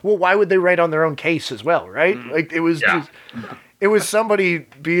would. Well, why would they write on their own case as well, right? Like it was Yeah. just, it was somebody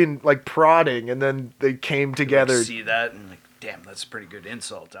being like prodding, and then they came together. See that and like, damn, that's a pretty good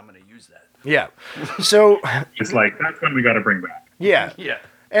insult. I'm going to use that. Yeah. So It's like, that's when we got to bring back. yeah. Yeah.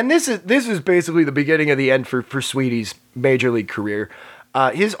 And this is basically the beginning of the end for Sweety's major league career.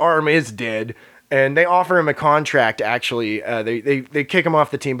 His arm is dead, and they offer him a contract. Actually, they kick him off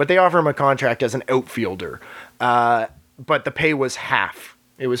the team, but they offer him a contract as an outfielder. But the pay was half.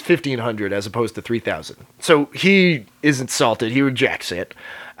 It was $1,500 as opposed to $3,000. So he isn't salted. He rejects it,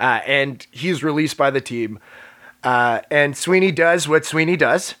 and he's released by the team. And Sweeney does what Sweeney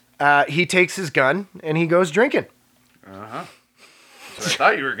does. He takes his gun and he goes drinking. That's what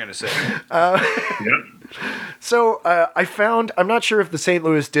I thought you were going to say. Yep. So I'm not sure if the St.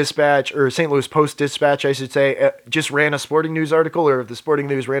 Louis Dispatch or St. Louis Post-Dispatch, I should say, just ran a Sporting News article, or if the Sporting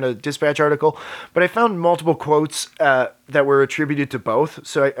News ran a Dispatch article, but I found multiple quotes that were attributed to both.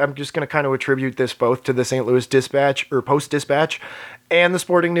 So I'm just going to kind of attribute this both to the St. Louis Dispatch or Post-Dispatch and the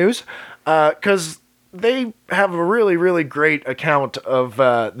Sporting News, because they have a really, really great account of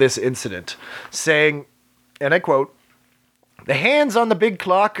this incident, saying, and I quote, "The hands on the big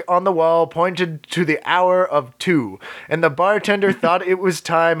clock on the wall pointed to the hour of 2, and the bartender thought it was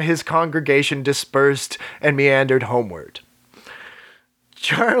time his congregation dispersed and meandered homeward.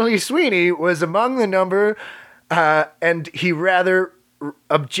 Charlie Sweeney was among the number, and he rather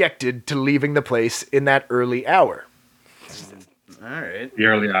objected to leaving the place in that early hour." All right. The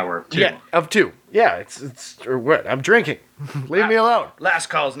early hour of 2. Yeah, of 2. Yeah, it's or what? I'm drinking. Leave me alone. Last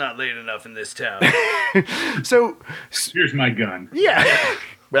call's not late enough in this town. So, Here's my gun. yeah.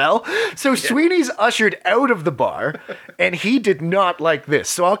 Well, so Sweeney's ushered out of the bar, and he did not like this.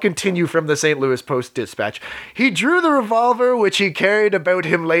 So I'll continue from the St. Louis Post-Dispatch. "He drew the revolver which he carried about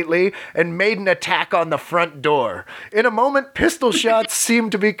him lately and made an attack on the front door. In a moment, pistol shots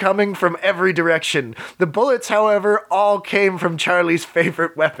seemed to be coming from every direction. The bullets, however, all came from Charlie's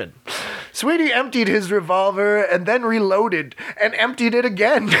favorite weapon. Sweeney emptied his revolver and then reloaded and emptied it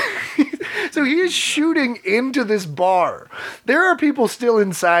again." So he is shooting into this bar. There are people still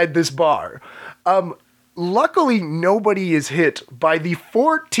inside this bar. Luckily, nobody is hit by the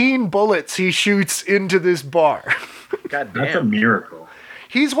 14 bullets he shoots into this bar. God That's a damn. miracle.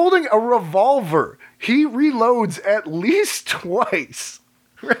 He's holding a revolver. He reloads at least twice.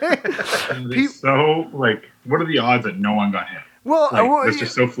 Right? It's so, like, what are the odds that no one got hit? Well, Like, it's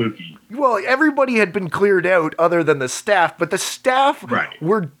just so fluky. Well, everybody had been cleared out other than the staff, but the staff Right.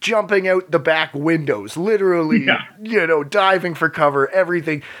 were jumping out the back windows, literally, Yeah. diving for cover,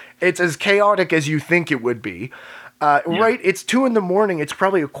 everything. It's as chaotic as you think it would be. Right? It's 2 a.m. It's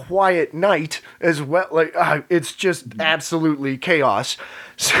probably a quiet night as well. Like, it's just absolutely chaos.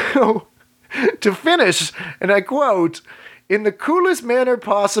 So, to finish, and I quote, "In the coolest manner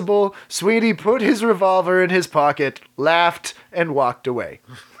possible, Sweeney put his revolver in his pocket, laughed, and walked away."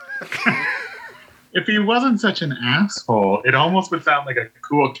 If he wasn't such an asshole, it almost would sound like a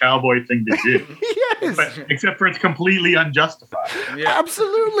cool cowboy thing to do. Yes, But except for it's completely unjustified. Yeah.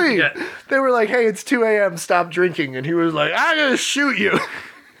 absolutely. Yeah. They were like, "Hey, it's 2 a.m., stop drinking." And he was like, "I'm going to shoot you."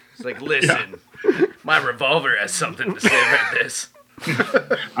 It's like, listen, my revolver has something to say about this.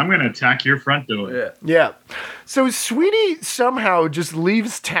 I'm going to attack your front door. Yeah. Yeah. So Sweeney somehow just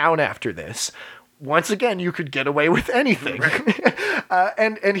leaves town after this. Once again, you could get away with anything.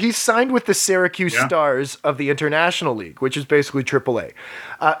 And he's signed with the Syracuse Stars of the International League, which is basically AAA.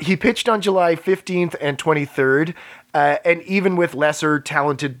 He pitched on July 15th and 23rd, and even with lesser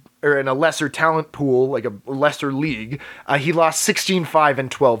talented, or in a lesser talent pool, like a lesser league, he lost 16-5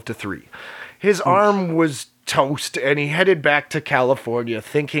 and 12-3. His arm was toast, and he headed back to California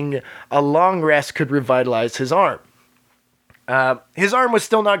thinking a long rest could revitalize his arm. His arm was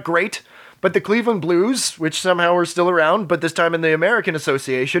still not great, but the Cleveland Blues, which somehow are still around, but this time in the American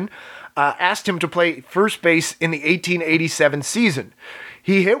Association, asked him to play first base in the 1887 season.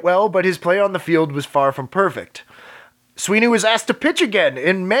 He hit well, but his play on the field was far from perfect. Sweeney was asked to pitch again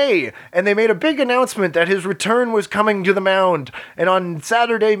in May, and they made a big announcement that his return was coming to the mound. And on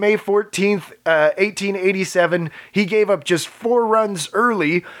Saturday, May 14th, 1887, he gave up just 4 runs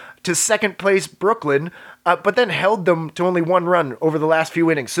early to second place Brooklyn, but then held them to only 1 run over the last few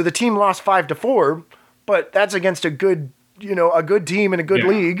innings. So the team lost 5-4, but that's against a good team in a good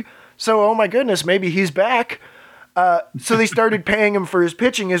league. So, oh my goodness, maybe he's back. So they started paying him for his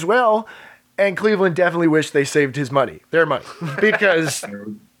pitching as well. And Cleveland definitely wished they saved their money. Because,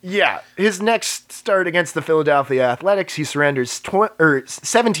 his next start against the Philadelphia Athletics, he surrenders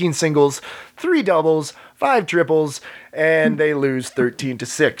 17 singles, 3 doubles, 5 triples, and they lose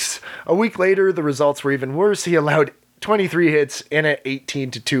 13-6. A week later, the results were even worse. He allowed 23 hits and an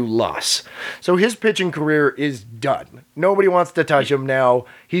 18-2 loss. So his pitching career is done. Nobody wants to touch him now.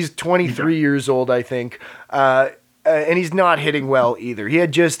 He's 23 years old, I think. And he's not hitting well either. He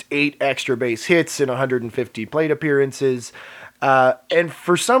had just 8 extra base hits in 150 plate appearances. And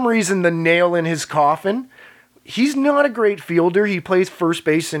for some reason, the nail in his coffin, he's not a great fielder. He plays first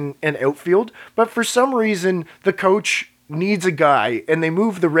base and outfield. But for some reason, the coach needs a guy, and they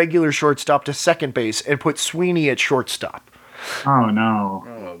move the regular shortstop to second base and put Sweeney at shortstop. Oh, no.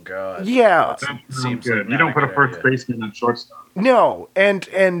 Oh, God. Yeah. That seems good. You don't put a first baseman on shortstop. No, and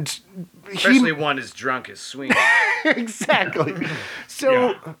especially one as drunk as Sweeney. Exactly.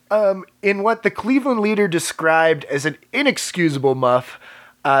 So, in what the Cleveland leader described as an inexcusable muff,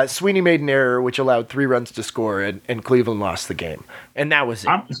 Sweeney made an error which allowed 3 runs to score, and Cleveland lost the game. And that was it.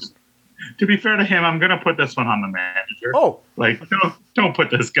 To be fair to him, I'm going to put this one on the manager. Oh. Like, don't put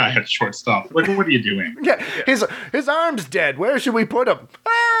this guy at shortstop. Like, what are you doing? Yeah, his arm's dead. Where should we put him?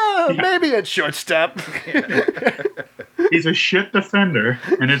 Maybe at shortstop. He's a shit defender,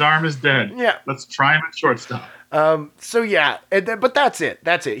 and his arm is dead. Yeah. Let's try him at shortstop. But that's it.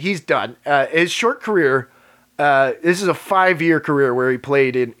 That's it. He's done. His short career, this is a 5-year career where he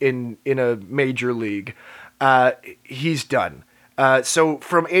played in a major league. He's done. So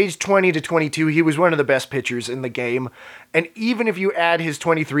from age 20 to 22, he was one of the best pitchers in the game. And even if you add his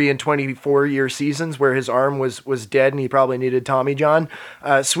 23 and 24-year seasons where his arm was dead and he probably needed Tommy John,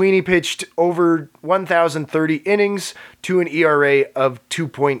 Sweeney pitched over 1,030 innings to an ERA of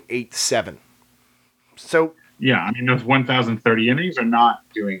 2.87. So... yeah, I mean, those 1,030 innings are not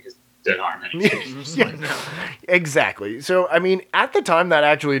doing his dead arm anything. Exactly. So, I mean, at the time, that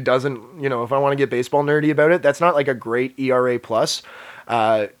actually doesn't, if I want to get baseball nerdy about it, that's not like a great ERA plus.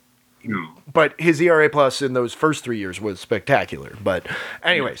 No. But his ERA plus in those first 3 years was spectacular. But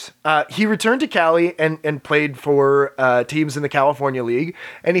anyways, he returned to Cali and played for teams in the California League.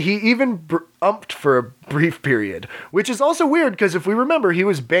 And he even umped for a brief period, which is also weird because if we remember, he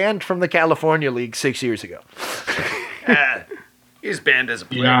was banned from the California League 6 years ago. He's banned as a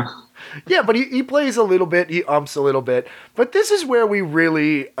player. Yeah. Yeah, but he plays a little bit, he umps a little bit. But this is where we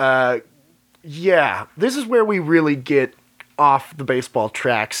really, this is where we really get off the baseball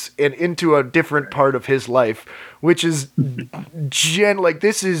tracks and into a different part of his life, which is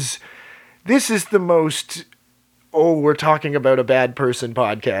this is the most we're talking about a bad person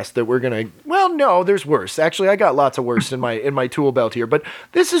podcast that we're gonna. Well, no, there's worse. Actually, I got lots of worse in my tool belt here, but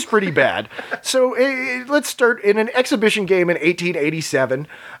this is pretty bad. So let's start in an exhibition game in 1887.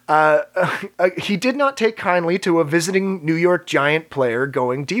 He did not take kindly to a visiting New York Giant player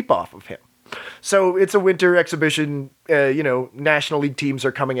going deep off of him. So it's a winter exhibition. National League teams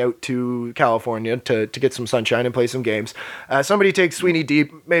are coming out to California to get some sunshine and play some games. Somebody takes Sweeney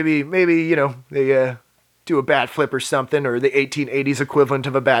deep. Maybe they do a bat flip or something, or the 1880s equivalent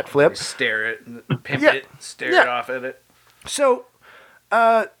of a bat flip. Stare it, pimp it, stare it off at it. So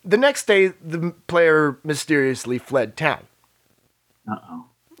the next day, the player mysteriously fled town. Uh-oh.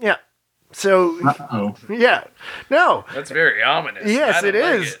 Yeah. So, yeah. No. That's very ominous. Yes, it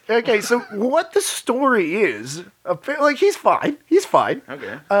is. Okay, so what the story is, he's fine. He's fine.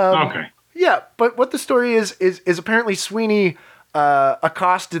 Okay. Okay. Yeah, but what the story is apparently Sweeney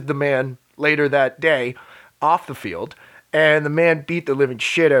accosted the man later that day off the field, and the man beat the living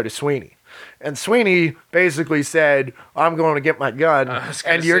shit out of Sweeney. And Sweeney basically said, I'm going to get my gun,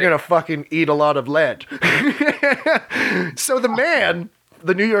 and you're going to fucking eat a lot of lead. So the man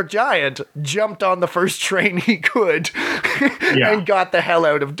the New York Giant jumped on the first train he could and got the hell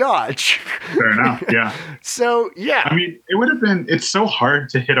out of Dodge. Fair enough. Yeah. So, yeah. I mean, it's so hard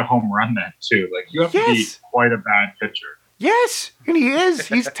to hit a home run then, too. Like, you have to be quite a bad pitcher. Yes, and he is.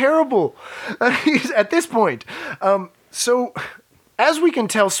 He's terrible. He's at this point. So, as we can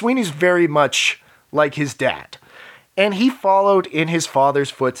tell, Sweeney's very much like his dad. And he followed in his father's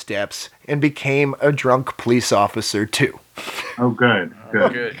footsteps and became a drunk police officer, too. Oh, good.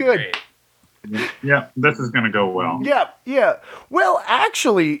 Good. Good. Yeah, this is going to go well. Yeah. Well,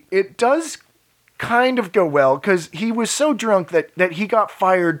 actually, it does kind of go well, because he was so drunk that he got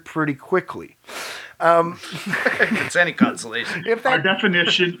fired pretty quickly. If it's any consolation. Our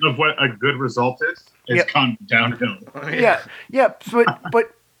definition of what a good result is gone downhill. Yeah.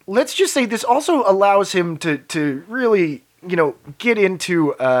 But let's just say this also allows him to really, get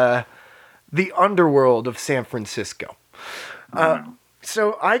into the underworld of San Francisco.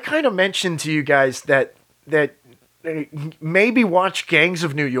 So I kind of mentioned to you guys that maybe watch Gangs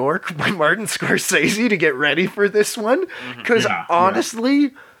of New York by Martin Scorsese to get ready for this one, because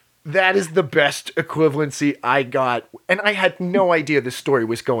honestly, that is the best equivalency I got, and I had no idea this story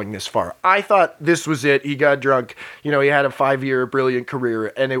was going this far. I thought this was it. He got drunk, he had a 5-year brilliant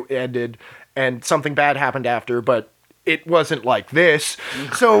career, and it ended, and something bad happened after, but it wasn't like this.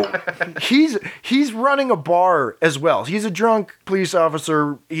 So he's running a bar as well. He's a drunk police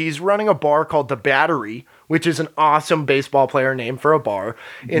officer. He's running a bar called The Battery, which is an awesome baseball player name for a bar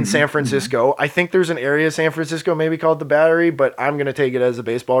in San Francisco. I think there's an area of San Francisco maybe called The Battery, but I'm going to take it as a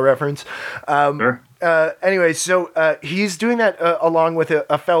baseball reference. Sure. Anyway, so he's doing that along with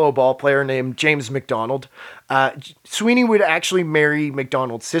a fellow ball player named James McDonald. Sweeney would actually marry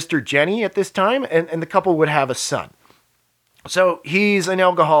McDonald's sister Jenny at this time, and the couple would have a son. So he's an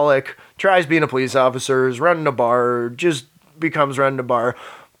alcoholic, tries being a police officer, is running a bar, just becomes running a bar,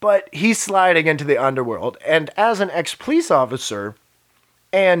 but he's sliding into the underworld. And as an ex-police officer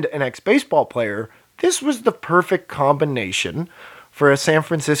and an ex-baseball player, this was the perfect combination for a San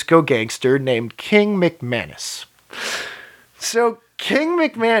Francisco gangster named King McManus. So King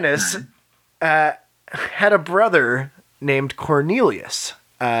McManus had a brother named Cornelius,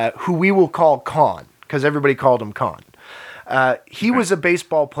 who we will call Con, because everybody called him Con. He was a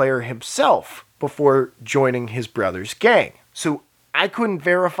baseball player himself before joining his brother's gang. So I couldn't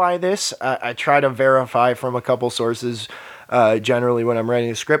verify this. I try to verify from a couple sources generally when I'm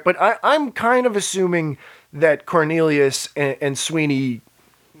writing a script, but I'm kind of assuming that Cornelius and Sweeney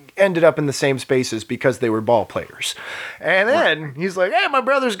ended up in the same spaces because they were ball players. And then he's like, hey, my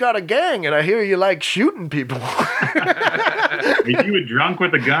brother's got a gang, and I hear you like shooting people. Are you a drunk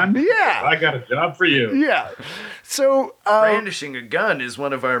with a gun? Yeah. I got a job for you. Yeah. So brandishing a gun is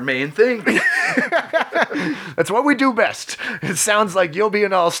one of our main things. That's what we do best. It sounds like you'll be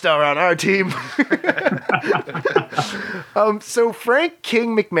an all-star on our team. So Frank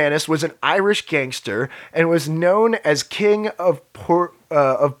King McManus was an Irish gangster and was known as King of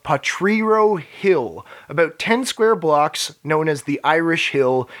Potrero Hill, about 10 square blocks known as the Irish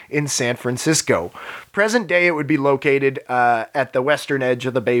Hill in San Francisco. Present day, it would be located at the western edge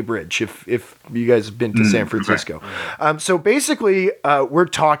of the Bay Bridge, if you guys have been to San Francisco. Okay. So basically, we're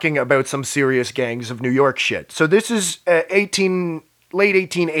talking about some serious gangs of New York shit. So this is late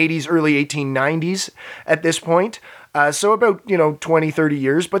 1880s, early 1890s at this point. So about, 20, 30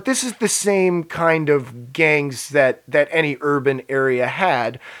 years. But this is the same kind of gangs that any urban area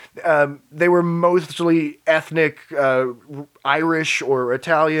had. They were mostly ethnic, Irish or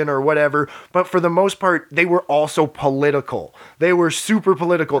Italian or whatever. But for the most part, they were also political. They were super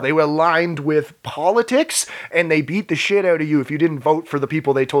political. They were aligned with politics, and they beat the shit out of you if you didn't vote for the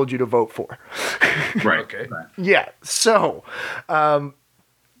people they told you to vote for. Right. Okay. Yeah. So,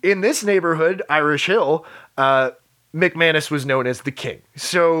 in this neighborhood, Irish Hill, McManus was known as the king.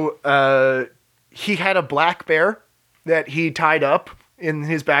 So he had a black bear that he tied up in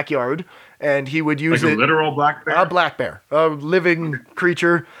his backyard, and he would use like a literal black bear? A black bear, a living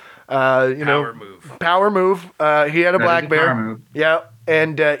creature. Power move. Power move. He had a black bear. Power move. Yeah,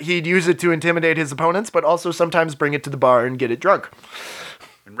 and he'd use it to intimidate his opponents, but also sometimes bring it to the bar and get it drunk.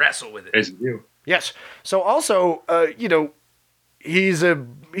 And wrestle with it. As you. Yes. So also, he's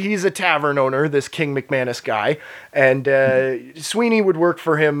a tavern owner, this King McManus guy, and Sweeney would work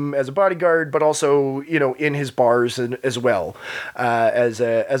for him as a bodyguard, but also, in his bars as well, as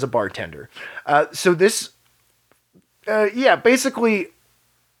a bartender. So this, basically,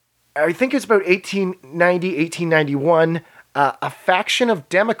 I think it's about 1890, 1891, a faction of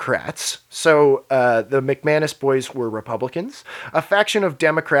Democrats, so the McManus boys were Republicans, a faction of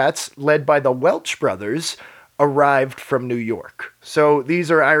Democrats led by the Welch brothers arrived from New York. So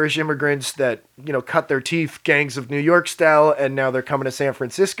these are Irish immigrants that, cut their teeth gangs of New York style, and now they're coming to San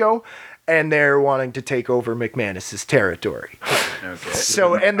Francisco, and they're wanting to take over McManus's territory. Okay.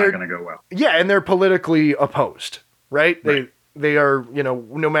 So, and not they're going to go well. yeah, and they're politically opposed, right? They are,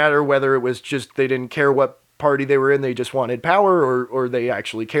 no matter whether it was just they didn't care what party they were in, they just wanted power, or they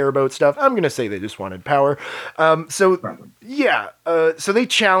actually care about stuff. I'm going to say they just wanted power. So they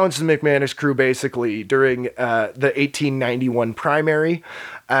challenged the McManus crew basically during the 1891 primary,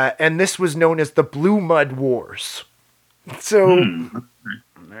 and this was known as the Blue Mud Wars. So, All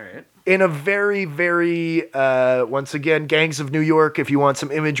right. in a very, very, once again, gangs of New York, if you want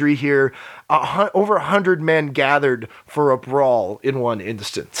some imagery here, over 100 men gathered for a brawl in one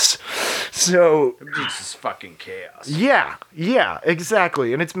instance. So, It's just fucking chaos. yeah,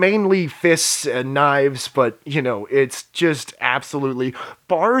 exactly. And it's mainly fists and knives, but, it's just absolutely...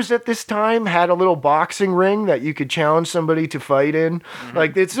 Bars at this time had a little boxing ring that you could challenge somebody to fight in. Mm-hmm.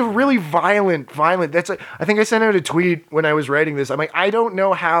 Like, it's a really violent... I think I sent out a tweet when I was writing this. I'm like, I don't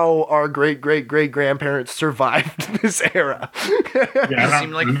know how our great-great-great-grandparents survived this era.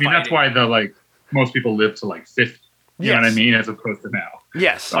 That's why most people live to 50. You know what I mean? As opposed to now.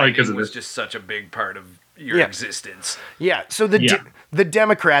 Yes. Because it was just such a big part of your existence. Yeah. So the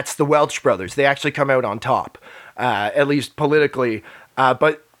Democrats, the Welch brothers, they actually come out on top, at least politically.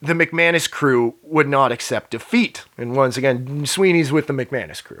 But the McManus crew would not accept defeat. And once again, Sweeney's with the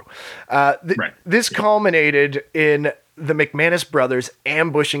McManus crew. This culminated in the McManus brothers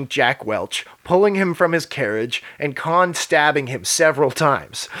ambushing Jack Welch, pulling him from his carriage, and Con stabbing him several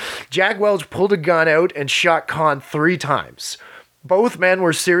times. Jack Welch pulled a gun out and shot Con 3 times. Both men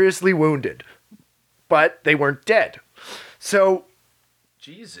were seriously wounded, but they weren't dead. So...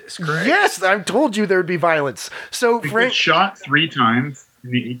 Jesus Christ. Yes, I told you there'd be violence. So Frank shot 3 times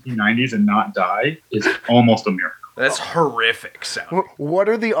in the 1890s and not die is almost a miracle. That's horrific sound. What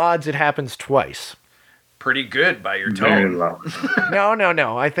are the odds it happens twice? Pretty good by your tone. Very low.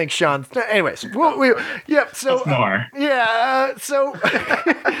 No. I think Sean. Anyways, So more. So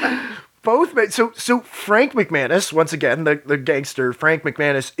both. So Frank McManus, once again, the gangster Frank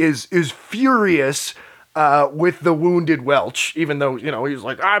McManus is furious with the wounded Welch, even though he's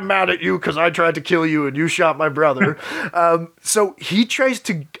like, I'm mad at you because I tried to kill you and you shot my brother. So he tries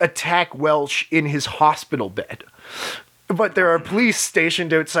to attack Welch in his hospital bed. But there are police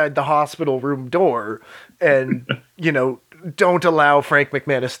stationed outside the hospital room door and, don't allow Frank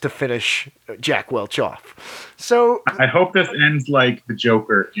McManus to finish Jack Welch off. So I hope this ends like the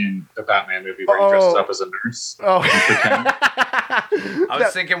Joker in the Batman movie where he dresses up as a nurse. I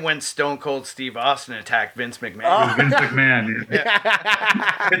was thinking when Stone Cold Steve Austin attacked Vince McMahon. Vince McMahon.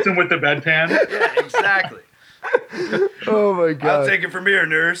 Yeah. Hits him with the bedpan. Yeah, exactly. Oh my God. I'll take it from here,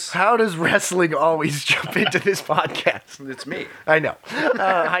 nurse. How does wrestling always jump into this podcast? It's me. I know.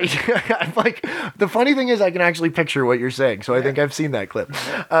 I'm like, the funny thing is I can actually picture what you're saying, so I think I've seen that clip.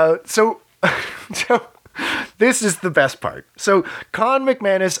 So this is the best part. So Con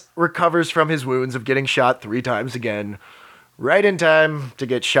McManus recovers from his wounds of getting shot 3 times again, right in time to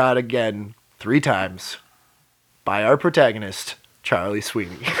get shot again 3 times by our protagonist, Charlie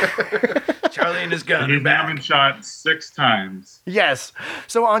Sweeney. Charlie and his gun. He's now been shot 6 times. Yes.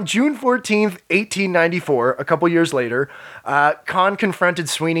 So on June 14th, 1894, a couple years later, Con confronted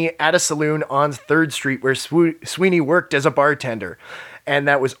Sweeney at a saloon on 3rd Street where Sweeney worked as a bartender, and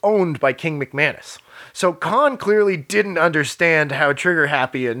that was owned by King McManus. So Con clearly didn't understand how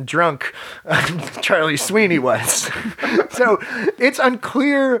trigger-happy and drunk Charlie Sweeney was. So it's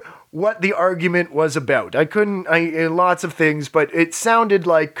unclear what the argument was about. Lots of things, but it sounded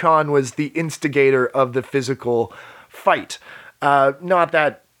like Con was the instigator of the physical fight. Not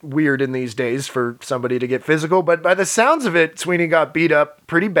that weird in these days for somebody to get physical, but by the sounds of it, Sweeney got beat up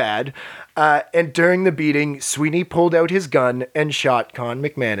pretty bad. And during the beating, Sweeney pulled out his gun and shot Con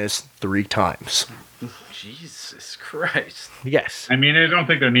McManus 3 times. Jesus Christ. Yes. I mean, I don't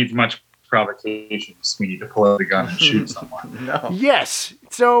think there needs much provocation for Sweeney to pull out a gun and shoot someone. No. Yes.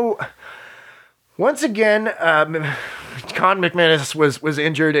 So, once again, Con McManus was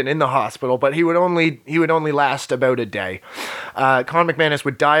injured and in the hospital, but he would only last about a day. Con McManus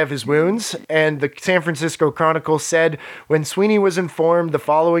would die of his wounds, and the San Francisco Chronicle said when Sweeney was informed the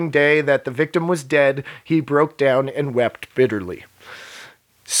following day that the victim was dead, he broke down and wept bitterly.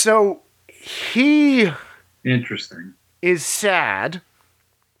 So, he Interesting. is sad,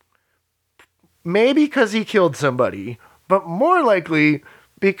 maybe because he killed somebody, but more likely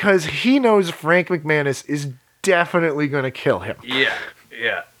because he knows Frank McManus is definitely going to kill him. Yeah.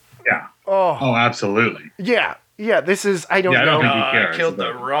 Yeah. Oh, Oh, absolutely. yeah. this is, I don't Yeah, I know. don't think he I cares killed the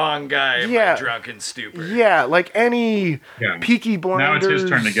about it. wrong guy in Yeah. my drunken stupor. Yeah, like any Yeah. Peaky Blinders. Now it's his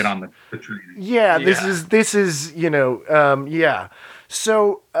turn to get on the train. Yeah, this Yeah. is, yeah.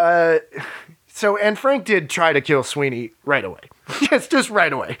 So, and Frank did try to kill Sweeney right away. Yes, just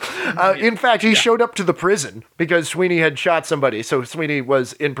right away. In fact, he showed up to the prison because Sweeney had shot somebody. So Sweeney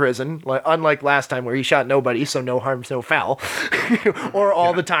was in prison, unlike last time where he shot nobody, so no harm, no foul. Or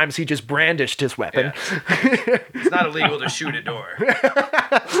all the times he just brandished his weapon. It's not illegal to shoot a door.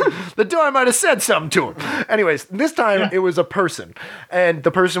 The door might have said something to him. Anyways, this time it was a person, and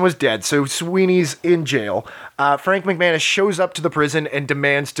the person was dead, so Sweeney's in jail. Frank McManus shows up to the prison and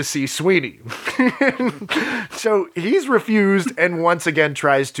demands to see Sweeney. So he's refused and once again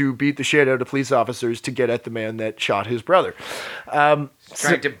tries to beat the shit out of police officers to get at the man that shot his brother.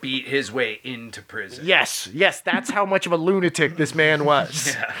 Trying to beat his way into prison. Yes, that's how much of a lunatic this man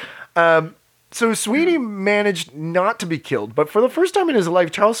was. So Sweeney managed not to be killed, but for the first time in his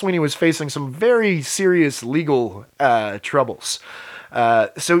life, Charles Sweeney was facing some very serious legal troubles.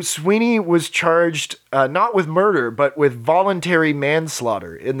 So Sweeney was charged not with murder, but with voluntary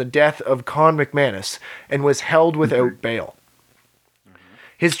manslaughter in the death of Con McManus and was held without bail.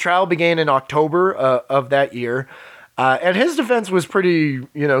 His trial began in October of that year. And his defense was pretty,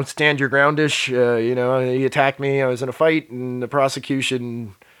 stand your groundish. He attacked me. I was in a fight, and the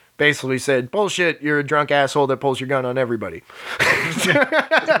prosecution basically said, "Bullshit! You're a drunk asshole that pulls your gun on everybody."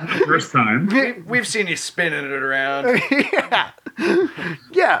 First time. We've seen you spinning it around.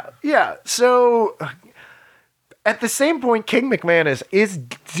 Yeah. So at the same point, King McManus is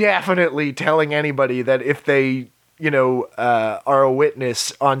definitely telling anybody that if they, are a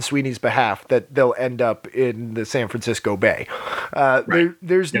witness on Sweeney's behalf, that they'll end up in the San Francisco Bay. Right.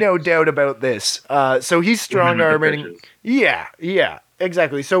 There's no doubt about this. So he's strong-arming. Yeah,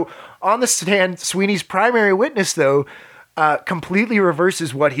 exactly. So on the stand, Sweeney's primary witness, though, completely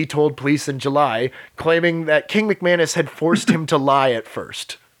reverses what he told police in July, claiming that King McManus had forced him to lie at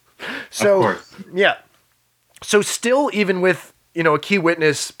first. So, Of course. yeah. So still, even with, a key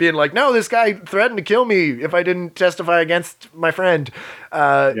witness being like, "No, this guy threatened to kill me if I didn't testify against my friend,"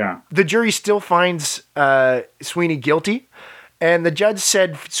 the jury still finds Sweeney guilty. And the judge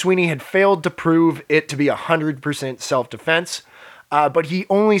said Sweeney had failed to prove it to be 100% self-defense. But he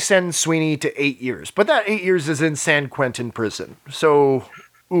only sentenced Sweeney to 8 years. But that 8 years is in San Quentin prison. So,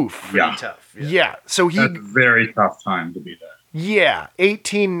 oof. Yeah. Tough. Yeah. So That's a very tough time to be there. Yeah.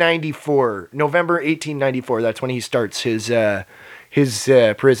 1894. November 1894. That's when he starts his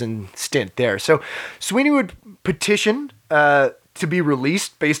prison stint there. So Sweeney would petition to be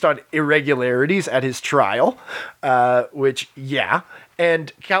released based on irregularities at his trial,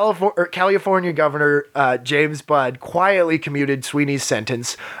 and California Governor James Budd quietly commuted Sweeney's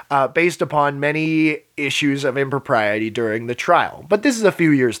sentence based upon many issues of impropriety during the trial. But this is a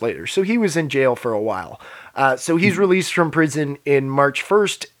few years later, so he was in jail for a while. So he's released from prison in March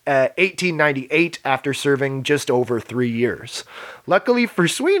 1st, 1898, after serving just over 3 years. Luckily for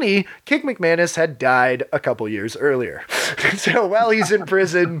Sweeney, King McManus had died a couple years earlier. So while he's in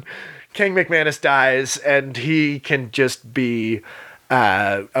prison, King McManus dies, and he can just be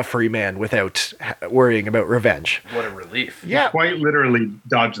a free man without worrying about revenge. What a relief. Yeah. Quite literally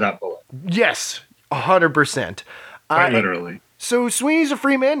dodge that bullet. Yes, 100%. Quite literally. So Sweeney's a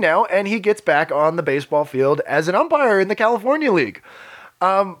free man now, and he gets back on the baseball field as an umpire in the California League.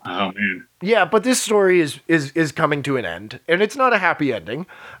 Oh, man. Yeah, but this story is coming to an end, and it's not a happy ending,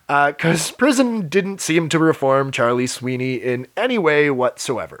 because prison didn't seem to reform Charlie Sweeney in any way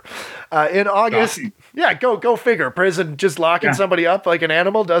whatsoever. In August, Shocking. yeah, go figure. Prison just locking somebody up like an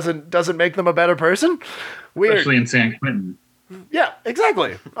animal doesn't make them a better person. Weird. Especially in San Quentin. Yeah,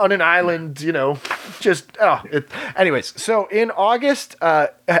 exactly. On an island, anyways, so in August,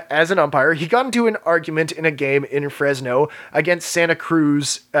 as an umpire, he got into an argument in a game in Fresno against Santa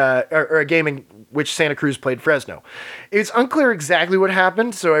Cruz, or a game in which Santa Cruz played Fresno. It's unclear exactly what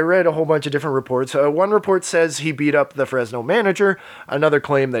happened, so I read a whole bunch of different reports. One report says he beat up the Fresno manager, another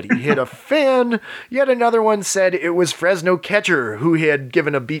claimed that he hit a fan, yet another one said it was Fresno catcher who he had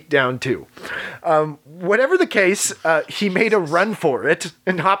given a beat down to. Whatever the case, he made a run for it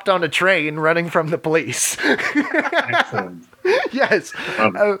and hopped on a train running from the police. Excellent. Yes,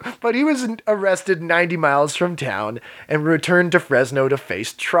 but he was arrested 90 miles from town and returned to Fresno to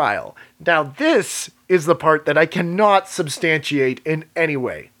face trial. Now, this is the part that I cannot substantiate in any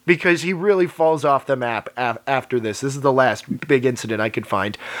way, because he really falls off the map after this. This is the last big incident I could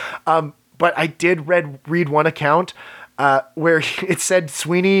find. But I did read one account where it said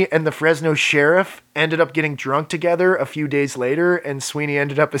Sweeney and the Fresno sheriff ended up getting drunk together a few days later, and Sweeney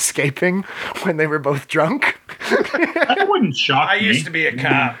ended up escaping when they were both drunk. That wouldn't shock me. I used to be a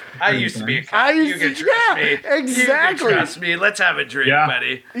cop. You can trust me. Exactly. You can trust me. Let's have a drink,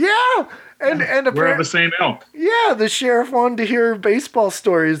 buddy. Yeah. And we're of the same ilk. Yeah, the sheriff wanted to hear baseball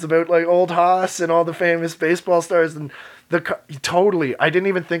stories about like old Haas and all the famous baseball stars, and totally. I didn't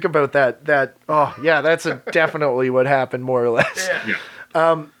even think about that. That's definitely what happened, more or less. Yeah.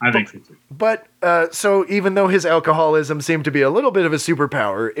 I think so too. But so even though his alcoholism seemed to be a little bit of a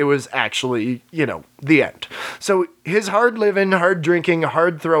superpower, it was actually, the end. So his hard living, hard drinking,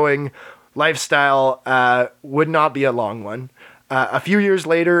 hard throwing lifestyle would not be a long one. A few years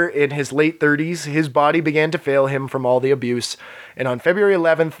later, in his late 30s, his body began to fail him from all the abuse. And on February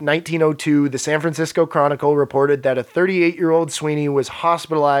 11th, 1902, the San Francisco Chronicle reported that a 38-year-old Sweeney was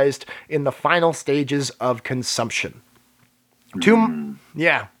hospitalized in the final stages of consumption. 2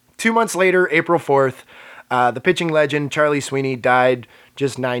 months later, April 4th, the pitching legend Charlie Sweeney died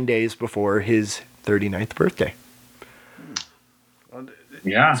just 9 days before his 39th birthday.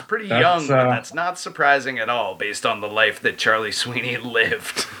 Yeah, it's pretty young, but that's not surprising at all based on the life that Charlie Sweeney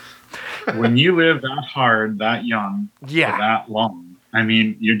lived. When you live that hard, that young, for that long, I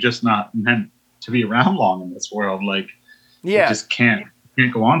mean, you're just not meant to be around long in this world. Like, you just can't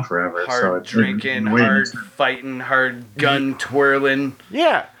go on forever. Hard drinking, hard fighting, hard gun twirling.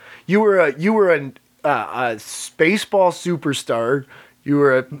 Yeah, you were a baseball superstar. You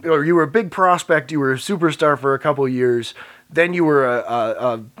were a big prospect. You were a superstar for a couple years. Then you were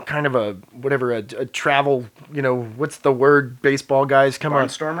a kind of a travel, what's the word baseball guys come on?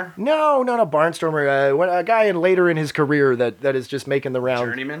 Barnstormer? No, not a barnstormer. A guy later in his career that is just making the round.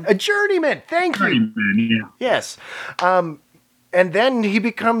 Journeyman? A journeyman. Thank you. Journeyman, yeah. Yes. And then he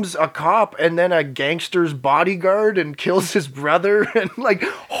becomes a cop and then a gangster's bodyguard and kills his brother and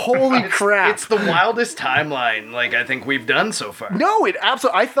holy crap. It's the wildest timeline I think we've done so far. No, it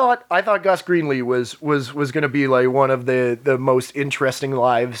absolutely. I thought Gus Greenlee was going to be one of the most interesting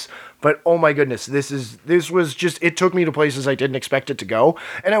lives, but oh my goodness, this was just, it took me to places I didn't expect it to go.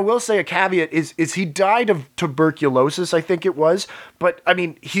 And I will say a caveat is he died of tuberculosis, I think it was, but I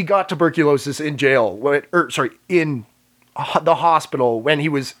mean, he got tuberculosis in jail, in the hospital when he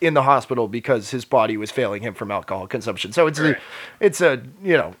was in the hospital because his body was failing him from alcohol consumption. So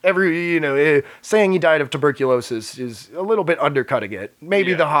saying he died of tuberculosis is a little bit undercutting it.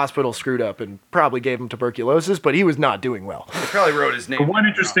 Maybe the hospital screwed up and probably gave him tuberculosis, but he was not doing well. He probably wrote his name. One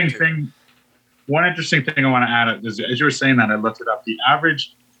interesting thing I want to add is, as you were saying that, I looked it up.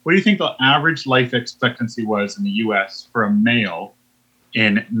 What do you think the average life expectancy was in the U.S. for a male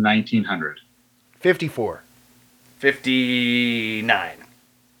in 1900? 54. 59.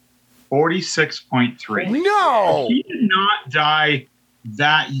 46.3. No! He did not die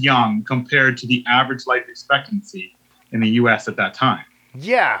that young compared to the average life expectancy in the U.S. at that time.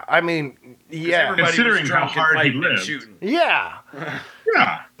 Yeah, I mean, yeah. Considering how hard he lived. Yeah.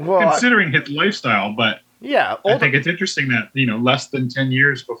 Yeah. Well, considering his lifestyle, but yeah, I think it's interesting that, less than 10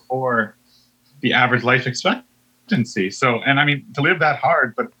 years before the average life expectancy. So, and I mean, to live that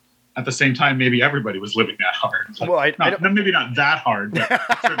hard, but at the same time, maybe everybody was living that hard. Maybe not that hard, but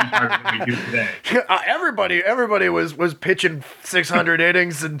certainly harder than we do today. Everybody was pitching 600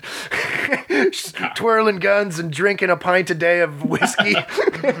 innings and twirling guns and drinking a pint a day of whiskey.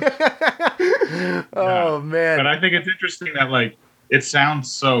 Oh man! But I think it's interesting that it sounds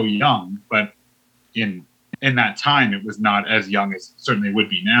so young, but in that time, it was not as young as certainly would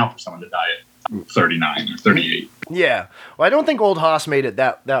be now for someone to die at 39 or 38. Yeah. Well, I don't think old Haas made it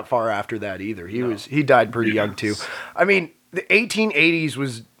that far after that either. He died pretty young too. I mean, the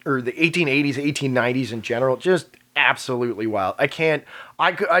 1880s, 1890s in general, just absolutely wild. I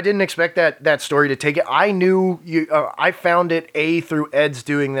didn't expect that story to take it. I knew I found it through Ed's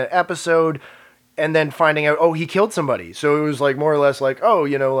doing the episode and then finding out, he killed somebody. So it was more or less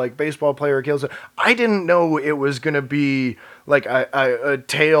baseball player kills it. I didn't know it was going to be a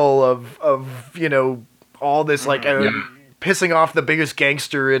tale of all this pissing off the biggest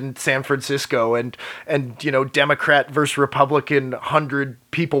gangster in San Francisco and Democrat versus Republican 100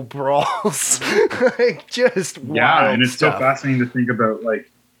 people brawls. Just wild and it's stuff. so fascinating to think about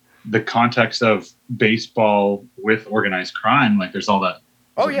the context of baseball with organized crime. There's all that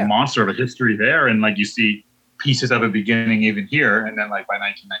monster of a history there, and you see pieces of it beginning even here, and then by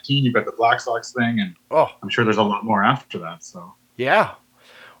 1919 you've got the Black Sox thing, and I'm sure there's a lot more after that. So yeah,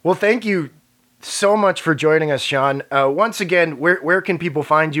 well, thank you so much for joining us, Sean. Once again, where can people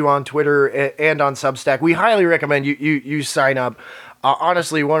find you on Twitter and on Substack? We highly recommend you sign up.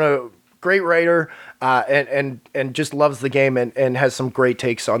 Honestly, want to great writer, and just loves the game and has some great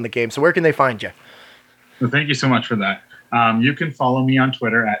takes on the game. So where can they find you? Well, thank you so much for that. You can follow me on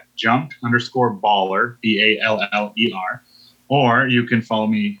Twitter at junk_baller, BALLER, or you can follow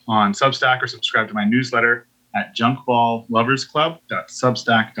me on Substack or subscribe to my newsletter at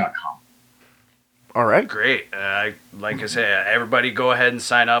junkballloversclub.substack.com. All right. Great. Like I say, everybody go ahead and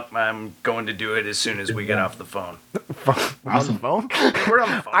sign up. I'm going to do it as soon as we get off the phone. Awesome. On the phone? We're on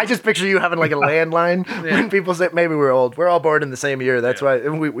the phone. I just picture you having like a landline when people say, maybe we're old. We're all born in the same year. That's why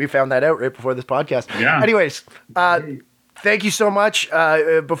we found that out right before this podcast. Yeah. Anyways, thank you so much.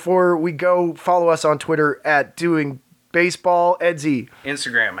 Before we go, follow us on Twitter at Doing Baseball. Edsy.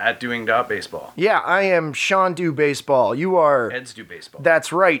 Instagram at doing.baseball. Yeah, I am Sean Do Baseball. You are Eds Do Baseball.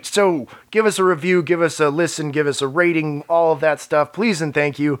 That's right. So give us a review, give us a listen, give us a rating, all of that stuff. Please and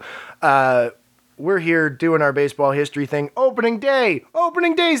thank you. We're here doing our baseball history thing. Opening day.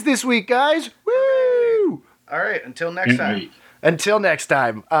 Opening days this week, guys. Woo! All right. Until next time. Until next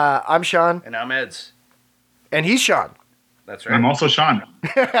time. I'm Sean. And I'm Eds. And he's Sean. That's right. I'm also Sean.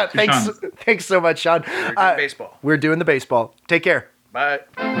 Thanks so much, Sean. We're doing baseball. We're doing the baseball. Take care. Bye.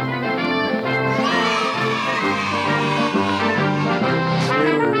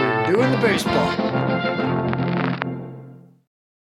 We're doing the baseball.